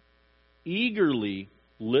 Eagerly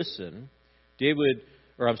listen. Micah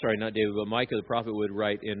the prophet would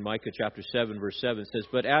write in Micah chapter 7, verse 7, says,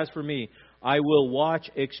 but as for me, I will watch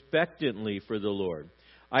expectantly for the Lord.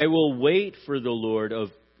 I will wait for the Lord of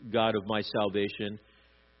God of my salvation.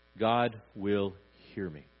 God will hear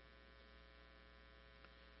me.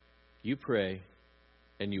 You pray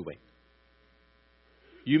and you wait.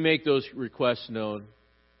 You make those requests known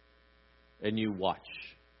and you watch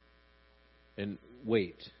and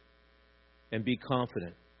wait and be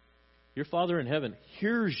confident. Your Father in heaven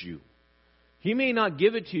hears you. He may not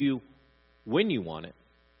give it to you when you want it.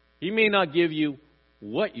 He may not give you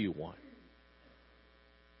what you want.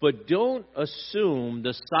 But don't assume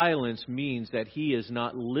the silence means that He is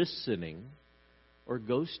not listening or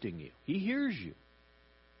ghosting you. He hears you.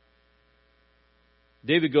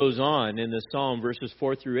 David goes on in the Psalm, verses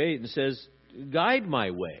 4 through 8, and says, guide my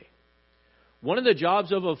way. One of the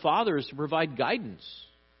jobs of a father is to provide guidance,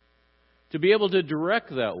 to be able to direct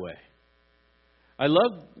that way. I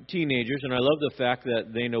love teenagers, and I love the fact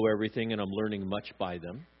that they know everything, and I'm learning much by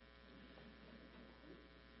them.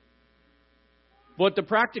 But the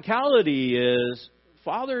practicality is,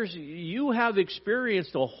 fathers, you have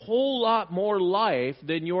experienced a whole lot more life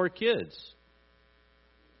than your kids.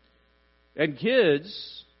 And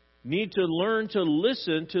kids need to learn to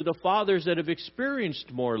listen to the fathers that have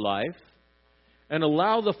experienced more life and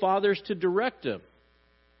allow the fathers to direct them,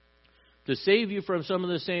 to save you from some of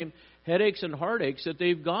the same headaches and heartaches that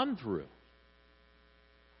they've gone through.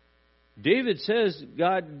 David says,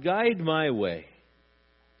 God, guide my way.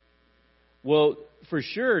 Well, for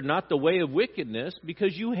sure, not the way of wickedness,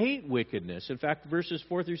 because you hate wickedness. In fact, verses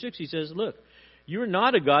 4 through 6, he says, look, you are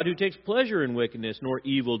not a God who takes pleasure in wickedness, nor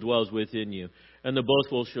evil dwells within you, and the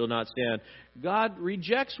boastful shall not stand. God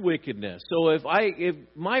rejects wickedness. So if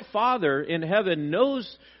my Father in heaven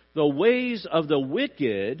knows the ways of the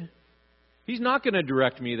wicked, He's not going to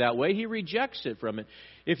direct me that way. He rejects it from it.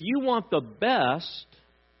 If you want the best,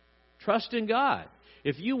 trust in God.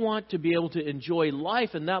 If you want to be able to enjoy life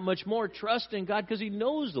and that much more, trust in God because He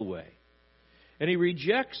knows the way. And He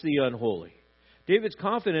rejects the unholy. David's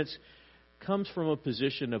confidence comes from a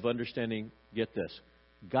position of understanding, get this,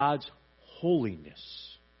 God's holiness.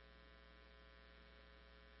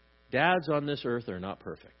 Dads on this earth are not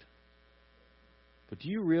perfect. But do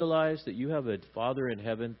you realize that you have a Father in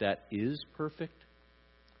heaven that is perfect?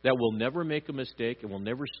 That will never make a mistake and will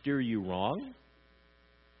never steer you wrong?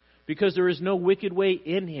 Because there is no wicked way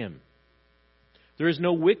in Him. There is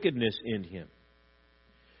no wickedness in Him.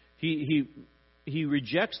 He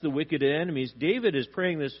rejects the wicked enemies. David is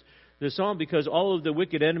praying this psalm because all of the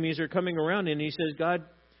wicked enemies are coming around, and he says, God,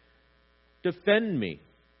 defend me.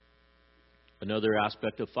 Another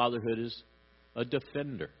aspect of fatherhood is a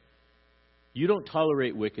defender. You don't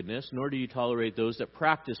tolerate wickedness, nor do you tolerate those that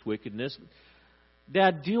practice wickedness.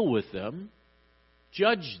 Dad, deal with them.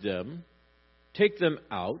 Judge them. Take them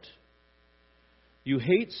out. You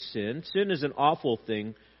hate sin. Sin is an awful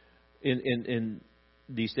thing in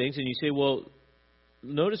these things. And you say, well,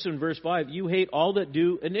 notice in verse 5, you hate all that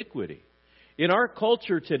do iniquity. In our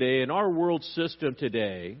culture today, in our world system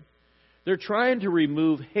today, they're trying to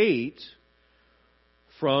remove hate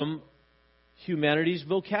from humanity's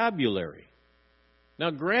vocabulary.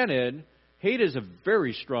 Now, granted, hate is a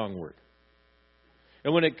very strong word.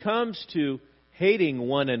 And when it comes to hating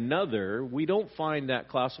one another, we don't find that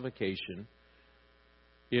classification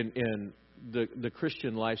in the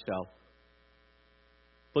Christian lifestyle.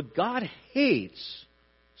 But God hates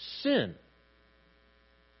sin.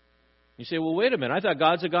 You say, well, wait a minute. I thought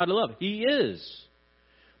God's a God of love. He is.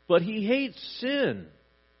 But He hates sin.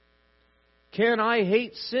 Can I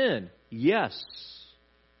hate sin? Yes.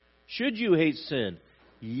 Should you hate sin?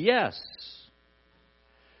 Yes.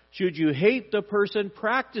 Should you hate the person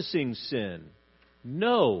practicing sin?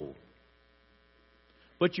 No.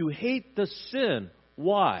 But you hate the sin.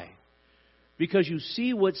 Why? Because you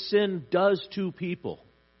see what sin does to people.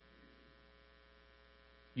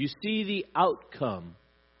 You see the outcome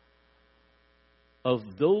of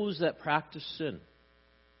those that practice sin.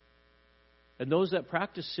 And those that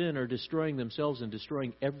practice sin are destroying themselves and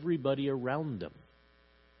destroying everybody around them.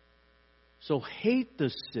 So hate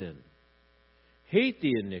the sin. Hate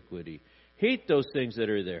the iniquity. Hate those things that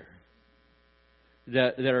are there.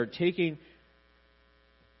 That are taking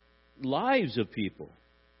lives of people.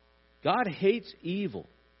 God hates evil.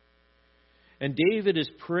 And David is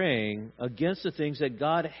praying against the things that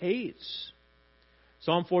God hates.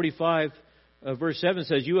 Psalm 45, verse 7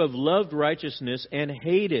 says, you have loved righteousness and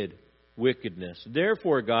hated wickedness.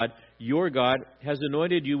 Therefore, God, your God, has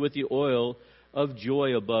anointed you with the oil of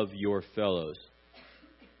joy above your fellows.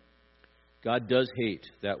 God does hate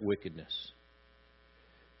that wickedness.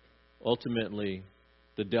 Ultimately,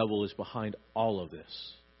 the devil is behind all of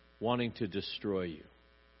this, wanting to destroy you.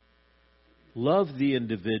 Love the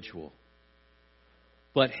individual,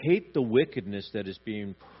 but hate the wickedness that is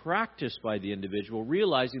being practiced by the individual,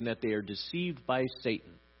 realizing that they are deceived by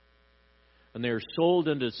Satan and they are sold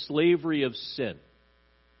into slavery of sin.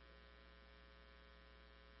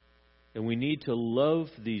 And we need to love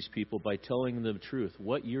these people by telling them the truth.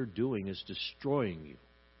 What you're doing is destroying you.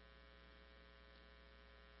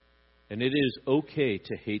 And it is okay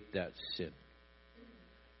to hate that sin.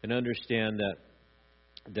 And understand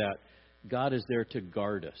that God is there to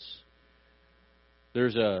guard us.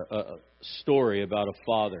 There's a story about a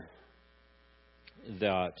father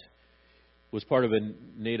that was part of a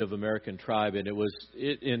Native American tribe, and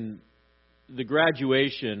in the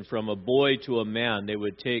graduation from a boy to a man, they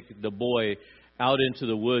would take the boy out into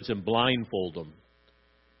the woods and blindfold him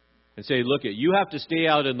and say, look, you have to stay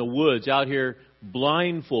out in the woods, out here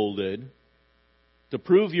blindfolded, to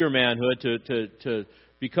prove your manhood, to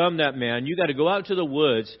become that man. You got to go out to the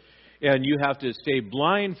woods and you have to stay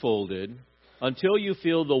blindfolded until you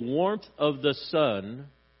feel the warmth of the sun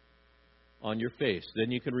on your face.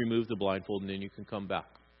 Then you can remove the blindfold and then you can come back.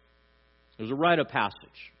 It was a rite of passage.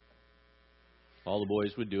 All the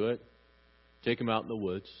boys would do it. Take him out in the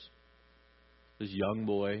woods. This young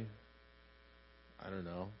boy, I don't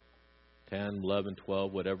know, 10, 11,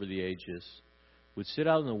 12, whatever the age is, would sit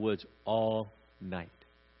out in the woods all night,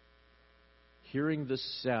 hearing the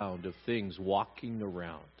sound of things walking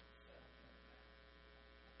around,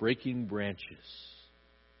 breaking branches,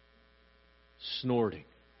 snorting,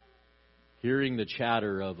 hearing the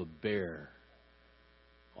chatter of a bear.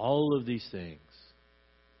 All of these things.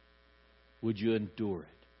 Would you endure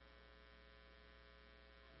it?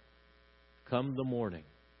 Come the morning,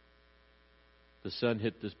 the sun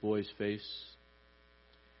hit this boy's face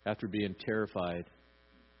after being terrified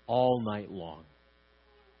all night long,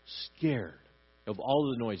 scared of all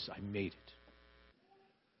the noise. I made it.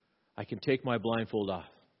 I can take my blindfold off.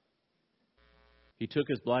 He took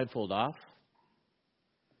his blindfold off.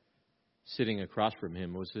 Sitting across from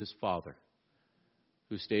him was his father,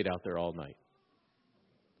 who stayed out there all night.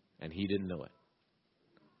 And he didn't know it.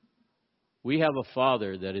 We have a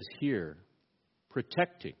Father that is here,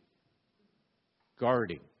 protecting,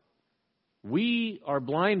 guarding. We are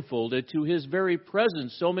blindfolded to His very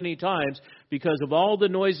presence so many times because of all the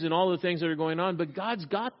noises and all the things that are going on, but God's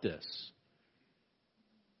got this.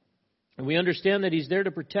 And we understand that He's there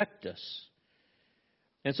to protect us.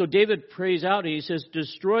 And so David prays out and he says,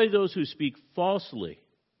 destroy those who speak falsely.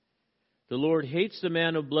 The Lord hates the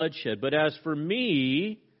man of bloodshed. But as for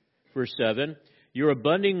me, verse 7, your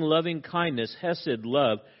abundant loving kindness, hesed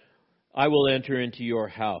love, I will enter into your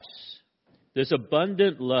house. This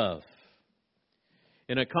abundant love,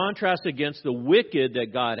 in a contrast against the wicked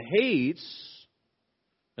that God hates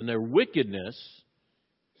and their wickedness,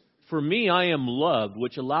 for me I am loved,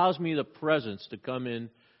 which allows me the presence to come in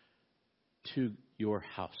to your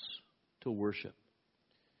house to worship.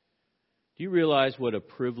 Do you realize what a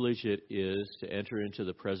privilege it is to enter into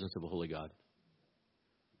the presence of a holy God?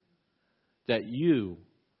 That you,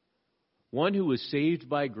 one who was saved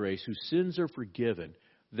by grace, whose sins are forgiven,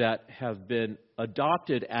 that have been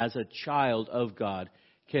adopted as a child of God,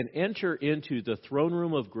 can enter into the throne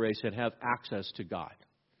room of grace and have access to God.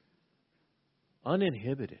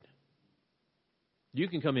 Uninhibited. You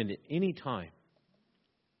can come in at any time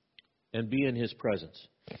and be in His presence.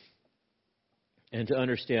 And to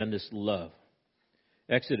understand this love.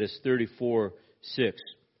 Exodus 34:6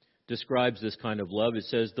 describes this kind of love. It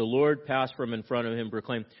says, the Lord passed from in front of him,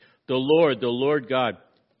 proclaimed, the Lord God,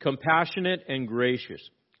 compassionate and gracious,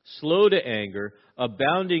 slow to anger,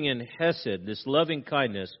 abounding in hesed, this loving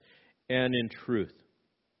kindness, and in truth.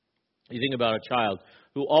 You think about a child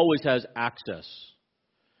who always has access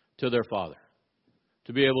to their father,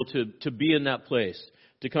 to be able to be in that place,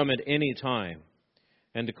 to come at any time,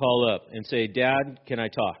 and to call up and say, Dad, can I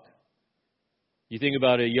talk? You think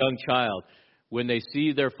about a young child, when they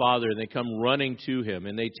see their father and they come running to him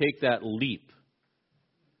and they take that leap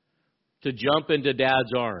to jump into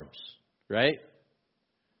Dad's arms, right?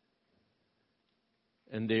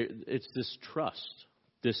 And it's this trust,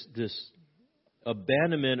 this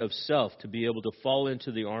abandonment of self to be able to fall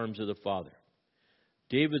into the arms of the Father.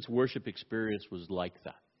 David's worship experience was like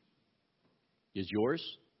that. Is yours?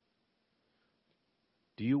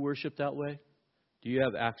 Do you worship that way? Do you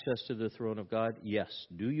have access to the throne of God? Yes.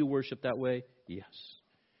 Do you worship that way? Yes.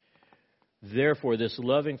 Therefore, this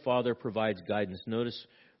loving Father provides guidance. Notice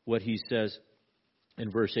what He says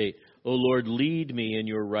in verse 8. O Lord, lead me in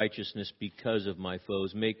your righteousness because of my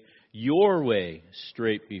foes. Make your way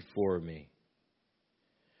straight before me.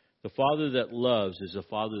 The Father that loves is a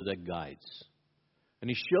Father that guides. And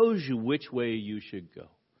He shows you which way you should go.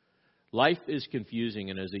 Life is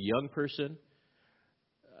confusing, and as a young person,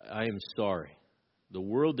 I am sorry. The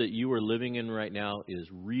world that you are living in right now is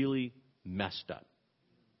really messed up.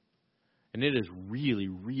 And it is really,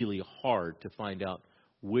 really hard to find out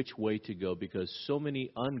which way to go because so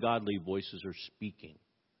many ungodly voices are speaking.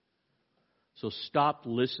 So stop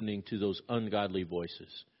listening to those ungodly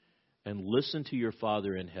voices and listen to your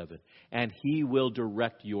Father in heaven, and He will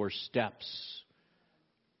direct your steps.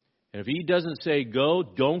 And if He doesn't say go,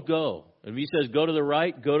 don't go. And if He says go to the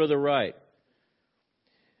right, go to the right.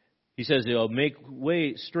 He says He'll make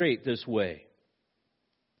way straight this way.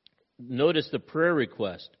 Notice the prayer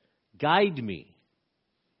request. Guide me.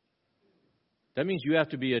 That means you have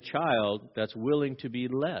to be a child that's willing to be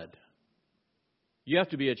led. You have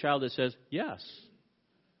to be a child that says, yes,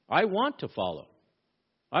 I want to follow.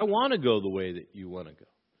 I want to go the way that you want to go.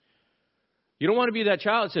 You don't want to be that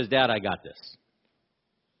child that says, Dad, I got this.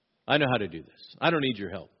 I know how to do this. I don't need your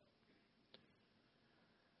help.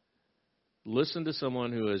 Listen to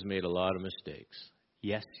someone who has made a lot of mistakes.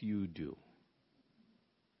 Yes, you do.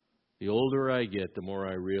 The older I get, the more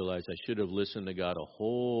I realize I should have listened to God a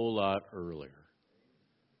whole lot earlier.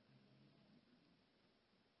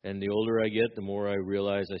 And the older I get, the more I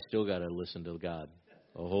realize I still got to listen to God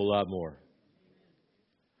a whole lot more.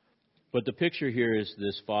 But the picture here is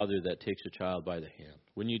this father that takes a child by the hand.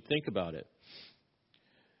 When you think about it,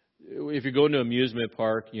 if you're going to an amusement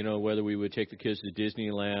park, you know, whether we would take the kids to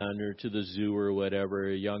Disneyland or to the zoo or whatever,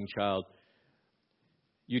 a young child,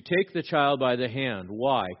 you take the child by the hand.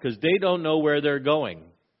 Why? Because they don't know where they're going.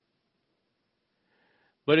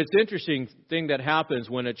 But it's interesting thing that happens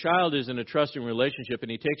when a child is in a trusting relationship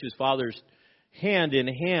and he takes his father's hand in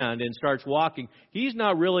hand and starts walking. He's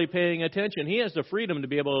not really paying attention. He has the freedom to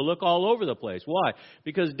be able to look all over the place. Why?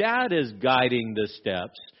 Because Dad is guiding the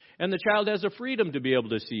steps. And the child has the freedom to be able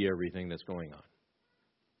to see everything that's going on.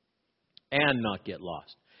 And not get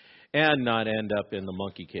lost. And not end up in the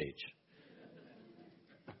monkey cage.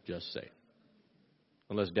 Just say.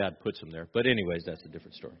 Unless Dad puts him there. But anyways, that's a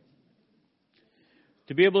different story.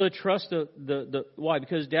 To be able to trust the why?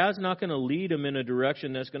 Because Dad's not going to lead him in a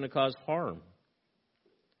direction that's going to cause harm.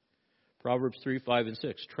 Proverbs 3, 5, and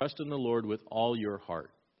 6. Trust in the Lord with all your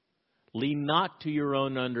heart. Lean not to your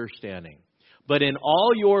own understanding. But in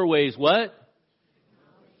all your ways, what?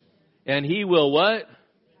 And He will what?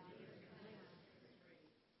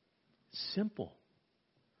 Simple.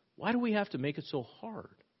 Why do we have to make it so hard?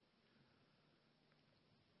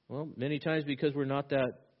 Well, many times because we're not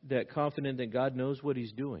that confident that God knows what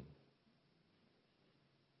He's doing.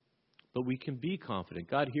 But we can be confident.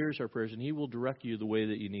 God hears our prayers and He will direct you the way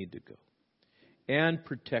that you need to go. And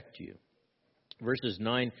protect you. Verses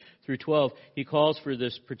 9 through 12, He calls for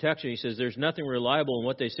this protection. He says, there's nothing reliable in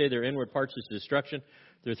what they say. Their inward parts is destruction.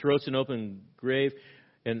 Their throats an open grave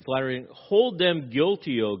and flattering. Hold them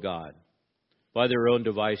guilty, O God, by their own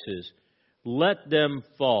devices. Let them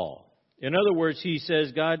fall. In other words, He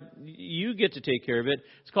says, God, you get to take care of it.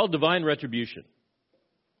 It's called divine retribution.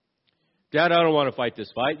 Dad, I don't want to fight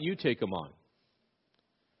this fight. You take them on.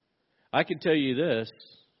 I can tell you this.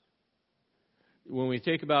 When we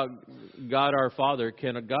think about God our Father,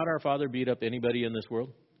 can God our Father beat up anybody in this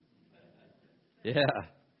world? Yeah.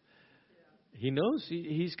 He knows.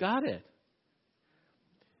 He's got it.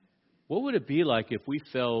 What would it be like if we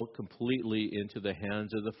fell completely into the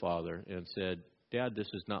hands of the Father and said, Dad, this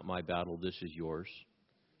is not my battle, this is yours.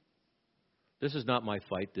 This is not my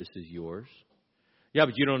fight, this is yours. Yeah,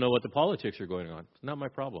 but you don't know what the politics are going on. It's not my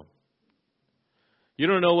problem. You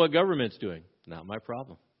don't know what government's doing. Not my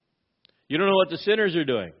problem. You don't know what the sinners are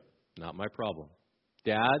doing. Not my problem.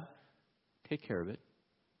 Dad, take care of it.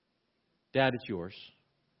 Dad, it's yours.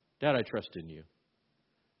 Dad, I trust in you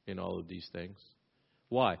in all of these things.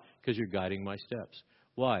 Why? Because you're guiding my steps.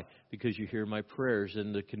 Why? Because you hear my prayers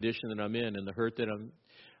and the condition that I'm in and the hurt that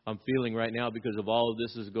I'm feeling right now because of all of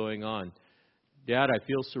this is going on. Dad, I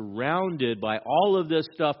feel surrounded by all of this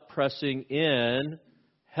stuff pressing in.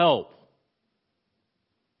 Help.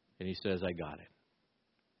 And He says, I got it.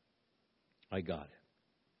 I got it.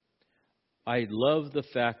 I love the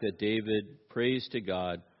fact that David prays to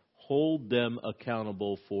God, hold them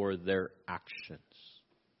accountable for their actions.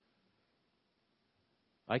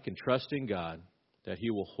 I can trust in God that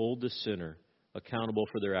He will hold the sinner accountable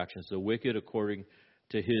for their actions. The wicked, according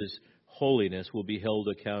to His holiness, will be held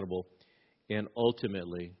accountable. And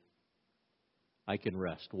ultimately, I can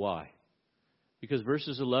rest. Why? Because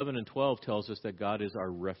verses 11 and 12 tells us that God is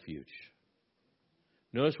our refuge.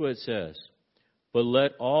 Notice what it says. But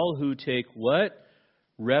let all who take what?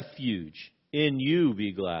 Refuge in you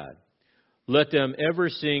be glad. Let them ever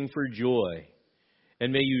sing for joy.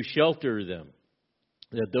 And may you shelter them,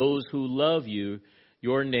 that those who love you,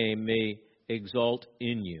 your name may exalt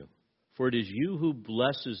in you. For it is you who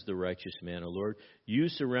blesses the righteous man, O Lord. You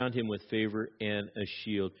surround him with favor and a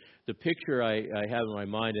shield. The picture I have in my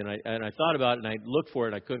mind, and I thought about it, and I looked for it,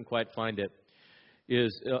 and I couldn't quite find it,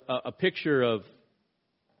 is a picture of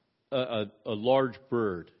a large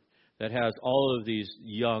bird that has all of these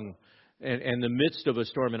young, and in the midst of a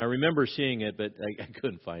storm. And I remember seeing it, but I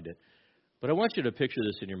couldn't find it. But I want you to picture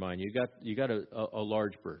this in your mind. You got a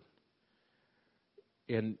large bird,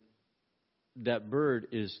 and that bird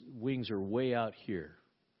wings are way out here.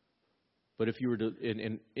 But if you were to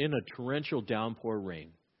in a torrential downpour rain,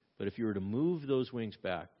 but if you were to move those wings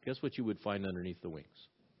back, guess what you would find underneath the wings?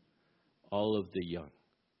 All of the young.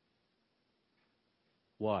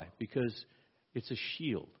 Why? Because it's a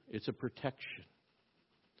shield. It's a protection.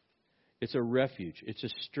 It's a refuge. It's a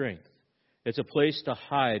strength. It's a place to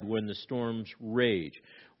hide when the storms rage.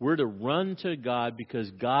 We're to run to God because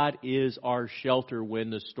God is our shelter when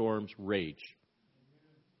the storms rage.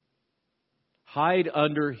 Hide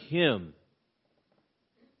under Him.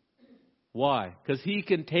 Why? Because He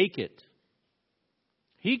can take it.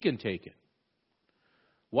 He can take it.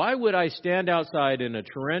 Why would I stand outside in a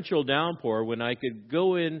torrential downpour when I could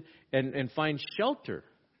go in and find shelter?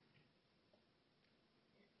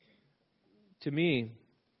 To me,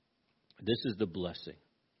 this is the blessing.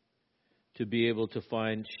 To be able to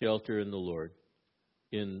find shelter in the Lord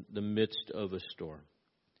in the midst of a storm.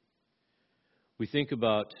 We think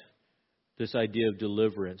about this idea of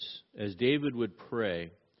deliverance as David would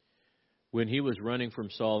pray when he was running from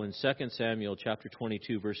Saul in 2 Samuel chapter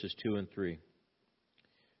 22, verses 2 and 3.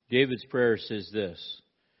 David's prayer says this: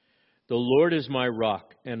 The Lord is my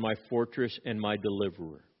rock and my fortress and my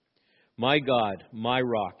deliverer. My God, my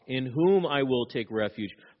rock, in whom I will take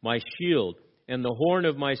refuge, my shield and the horn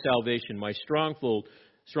of my salvation, my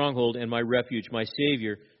stronghold and my refuge, my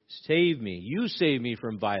Savior, save me. You save me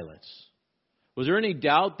from violence. Was there any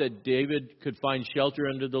doubt that David could find shelter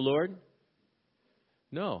under the Lord?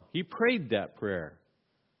 No. He prayed that prayer.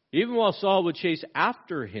 Even while Saul would chase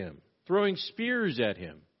after him, throwing spears at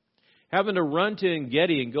him, having to run to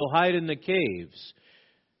En-Gedi and go hide in the caves,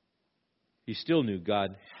 he still knew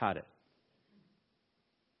God had it.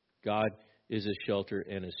 God is his shelter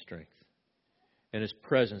and his strength, and his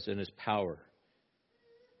presence and his power.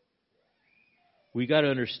 We got to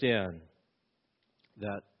understand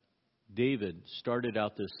that David started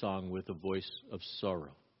out this song with a voice of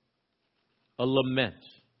sorrow, a lament.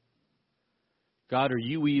 God, are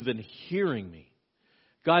you even hearing me?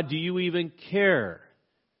 God, do you even care?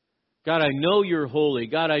 God, I know you're holy.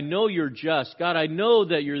 God, I know you're just. God, I know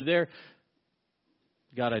that you're there.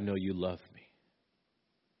 God, I know you love me.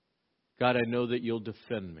 God, I know that you'll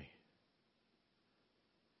defend me.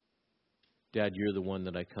 Dad, you're the one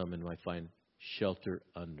that I come and I find shelter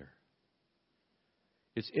under.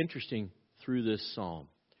 It's interesting through this psalm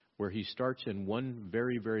where he starts in one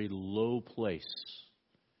very, very low place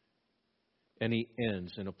and he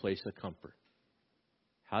ends in a place of comfort.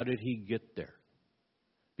 How did he get there?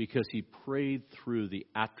 Because he prayed through the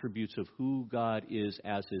attributes of who God is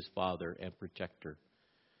as his Father and protector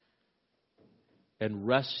and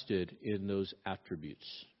rested in those attributes,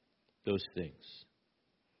 those things.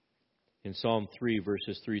 In Psalm 3,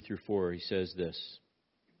 verses 3 through 4, he says this,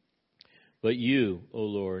 "But you, O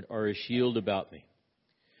Lord, are a shield about me,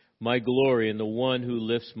 my glory and the one who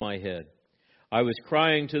lifts my head. I was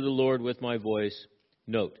crying to the Lord with my voice."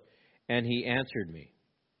 Note, "and he answered me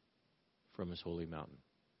from his holy mountain."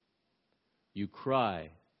 You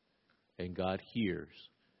cry, and God hears,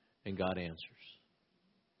 and God answers.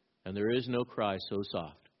 And there is no cry so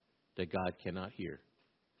soft that God cannot hear.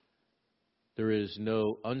 There is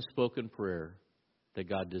no unspoken prayer that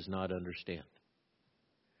God does not understand.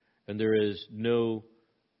 And there is no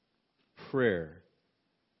prayer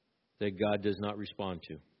that God does not respond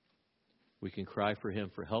to. We can cry for him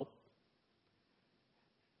for help,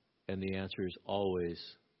 and the answer is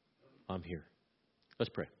always, I'm here. Let's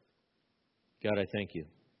pray. God, I thank you.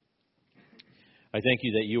 I thank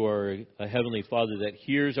you that you are a heavenly Father that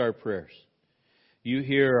hears our prayers. You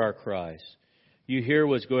hear our cries. You hear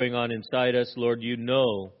what's going on inside us, Lord. You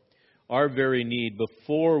know our very need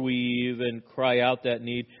before we even cry out that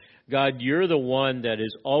need. God, you're the one that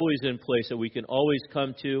is always in place that we can always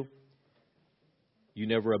come to. You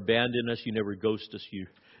never abandon us. You never ghost us.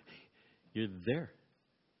 You're there.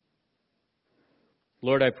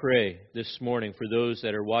 Lord, I pray this morning for those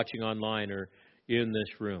that are watching online or in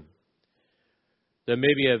this room that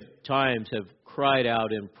maybe at times have cried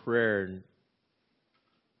out in prayer and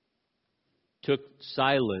took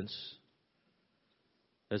silence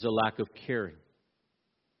as a lack of caring.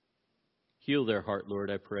 Heal their heart, Lord,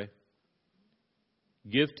 I pray.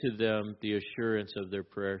 Give to them the assurance of their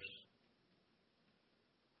prayers,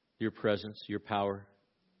 your presence, your power.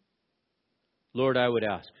 Lord, I would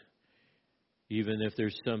ask, even if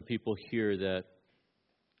there's some people here that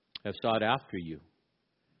have sought after you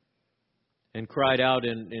and cried out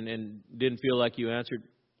and didn't feel like you answered,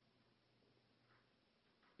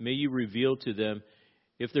 may you reveal to them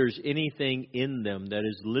if there's anything in them that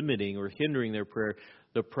is limiting or hindering their prayer,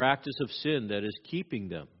 the practice of sin that is keeping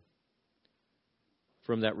them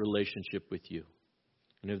from that relationship with you.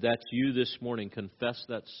 And if that's you this morning, confess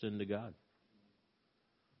that sin to God.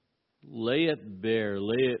 Lay it bare,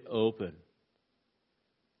 lay it open,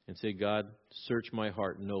 and say, God, search my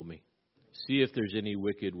heart and know me. See if there's any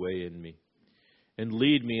wicked way in me, and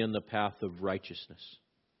lead me in the path of righteousness.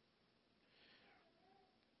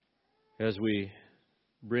 As we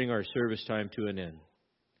bring our service time to an end,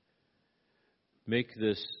 make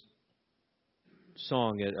this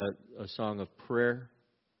song a song of prayer,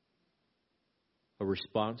 a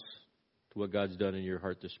response to what God's done in your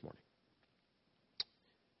heart this morning.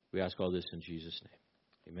 We ask all this in Jesus' name.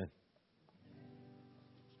 Amen.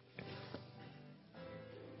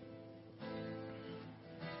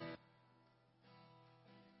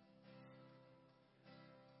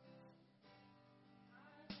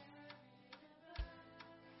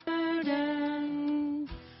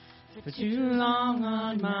 For too long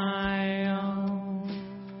on my own,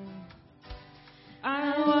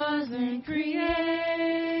 I wasn't created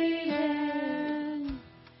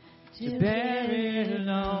to bear it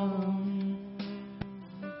alone.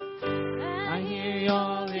 I hear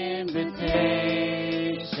your invitation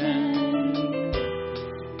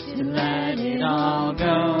to let it all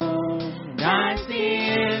go. And I see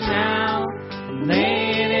it now, I'm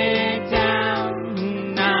laying it down.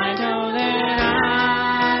 And I know that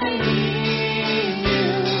I need you.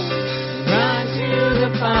 Run to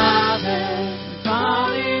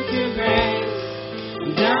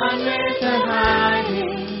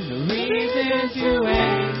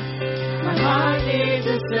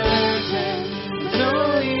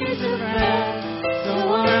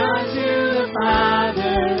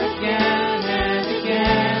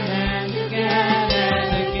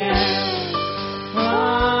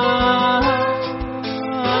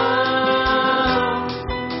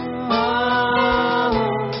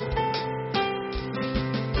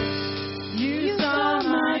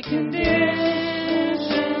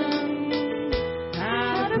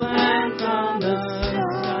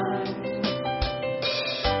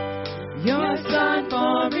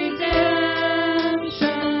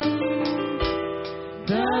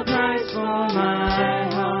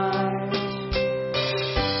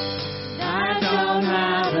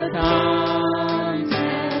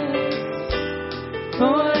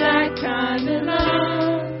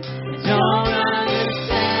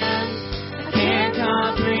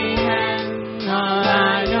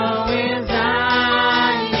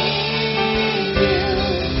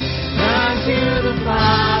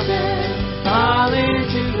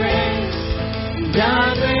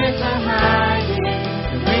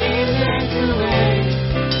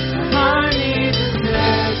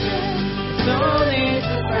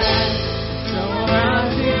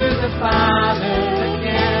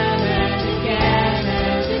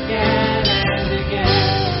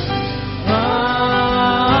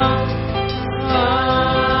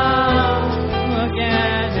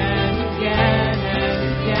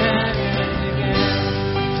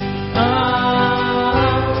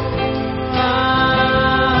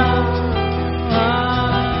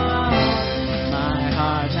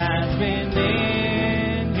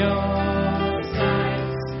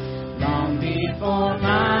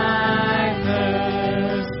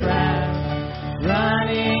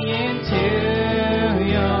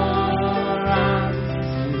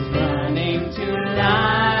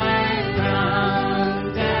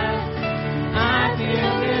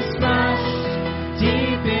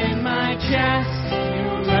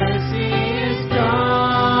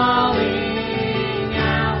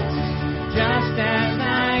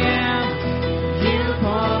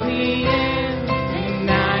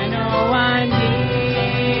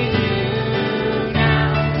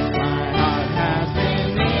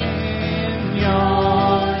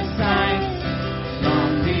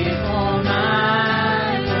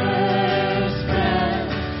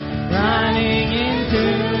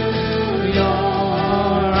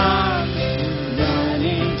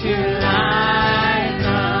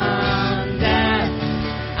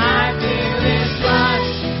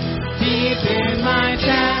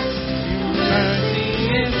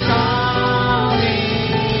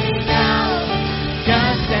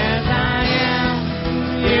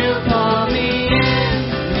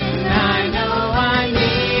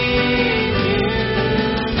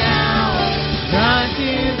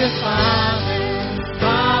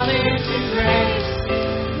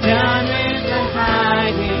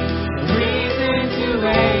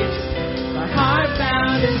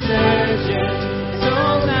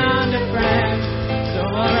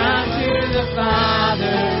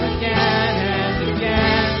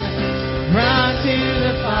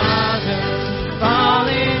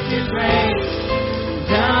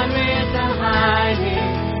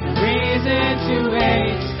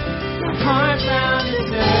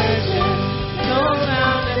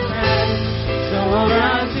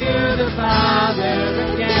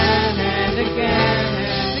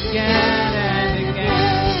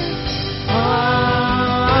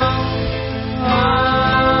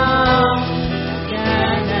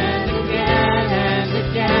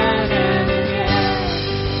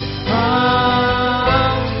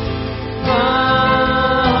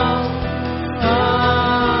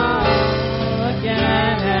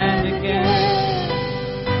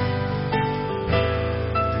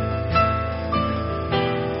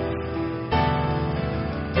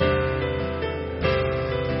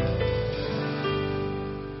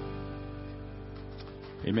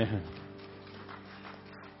Amen.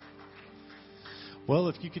 Well,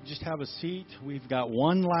 if you could just have a seat. We've got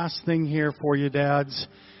one last thing here for you, dads.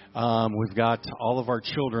 We've got all of our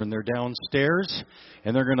children. They're downstairs,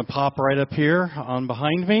 and they're going to pop right up here on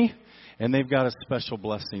behind me, and they've got a special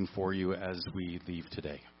blessing for you as we leave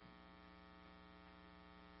today.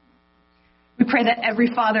 We pray that every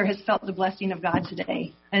father has felt the blessing of God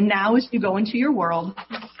today. And now as you go into your world,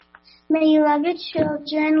 may you love your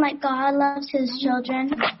children like God loves his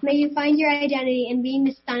children. May you find your identity in being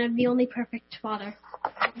the son of the only perfect Father.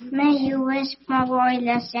 May you wish more glory,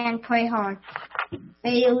 less and pray hard.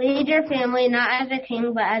 May you lead your family not as a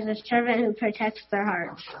king, but as a servant who protects their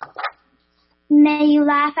hearts. May you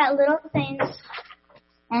laugh at little things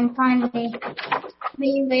and finally, may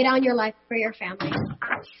you lay down your life for your family.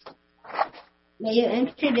 May you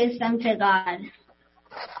introduce them to God,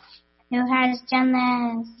 who has done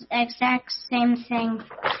the exact same thing.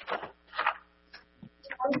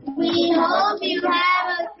 We hope you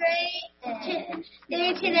have a great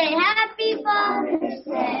day today. Happy Father's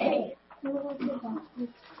Day.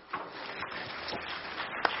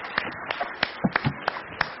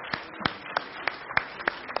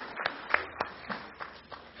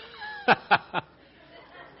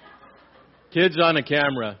 Kids on a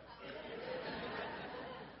camera.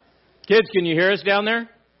 Kids, can you hear us down there?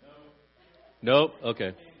 No. Nope?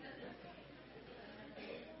 Okay.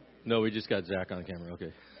 No, we just got Zach on camera.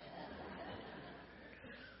 Okay.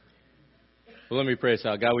 Well, let me pray us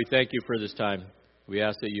out. God, we thank you for this time. We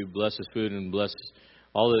ask that you bless this food and bless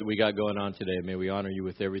all that we got going on today. May we honor you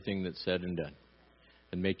with everything that's said and done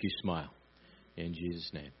and make you smile. In Jesus'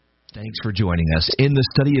 name. Thanks for joining us in the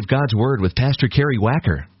study of God's Word with Pastor Kerry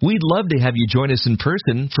Wacker. We'd love to have you join us in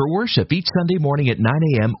person for worship each Sunday morning at 9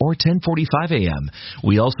 a.m. or 10:45 a.m.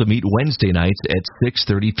 We also meet Wednesday nights at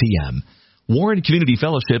 6:30 p.m. Warren Community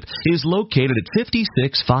Fellowship is located at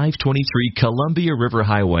 56523 Columbia River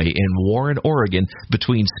Highway in Warren, Oregon,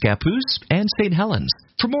 between Scappoose and St. Helens.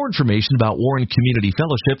 For more information about Warren Community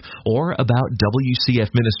Fellowship or about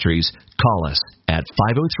WCF Ministries, call us at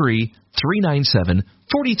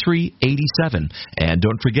 503-397-4387. And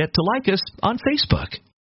don't forget to like us on Facebook.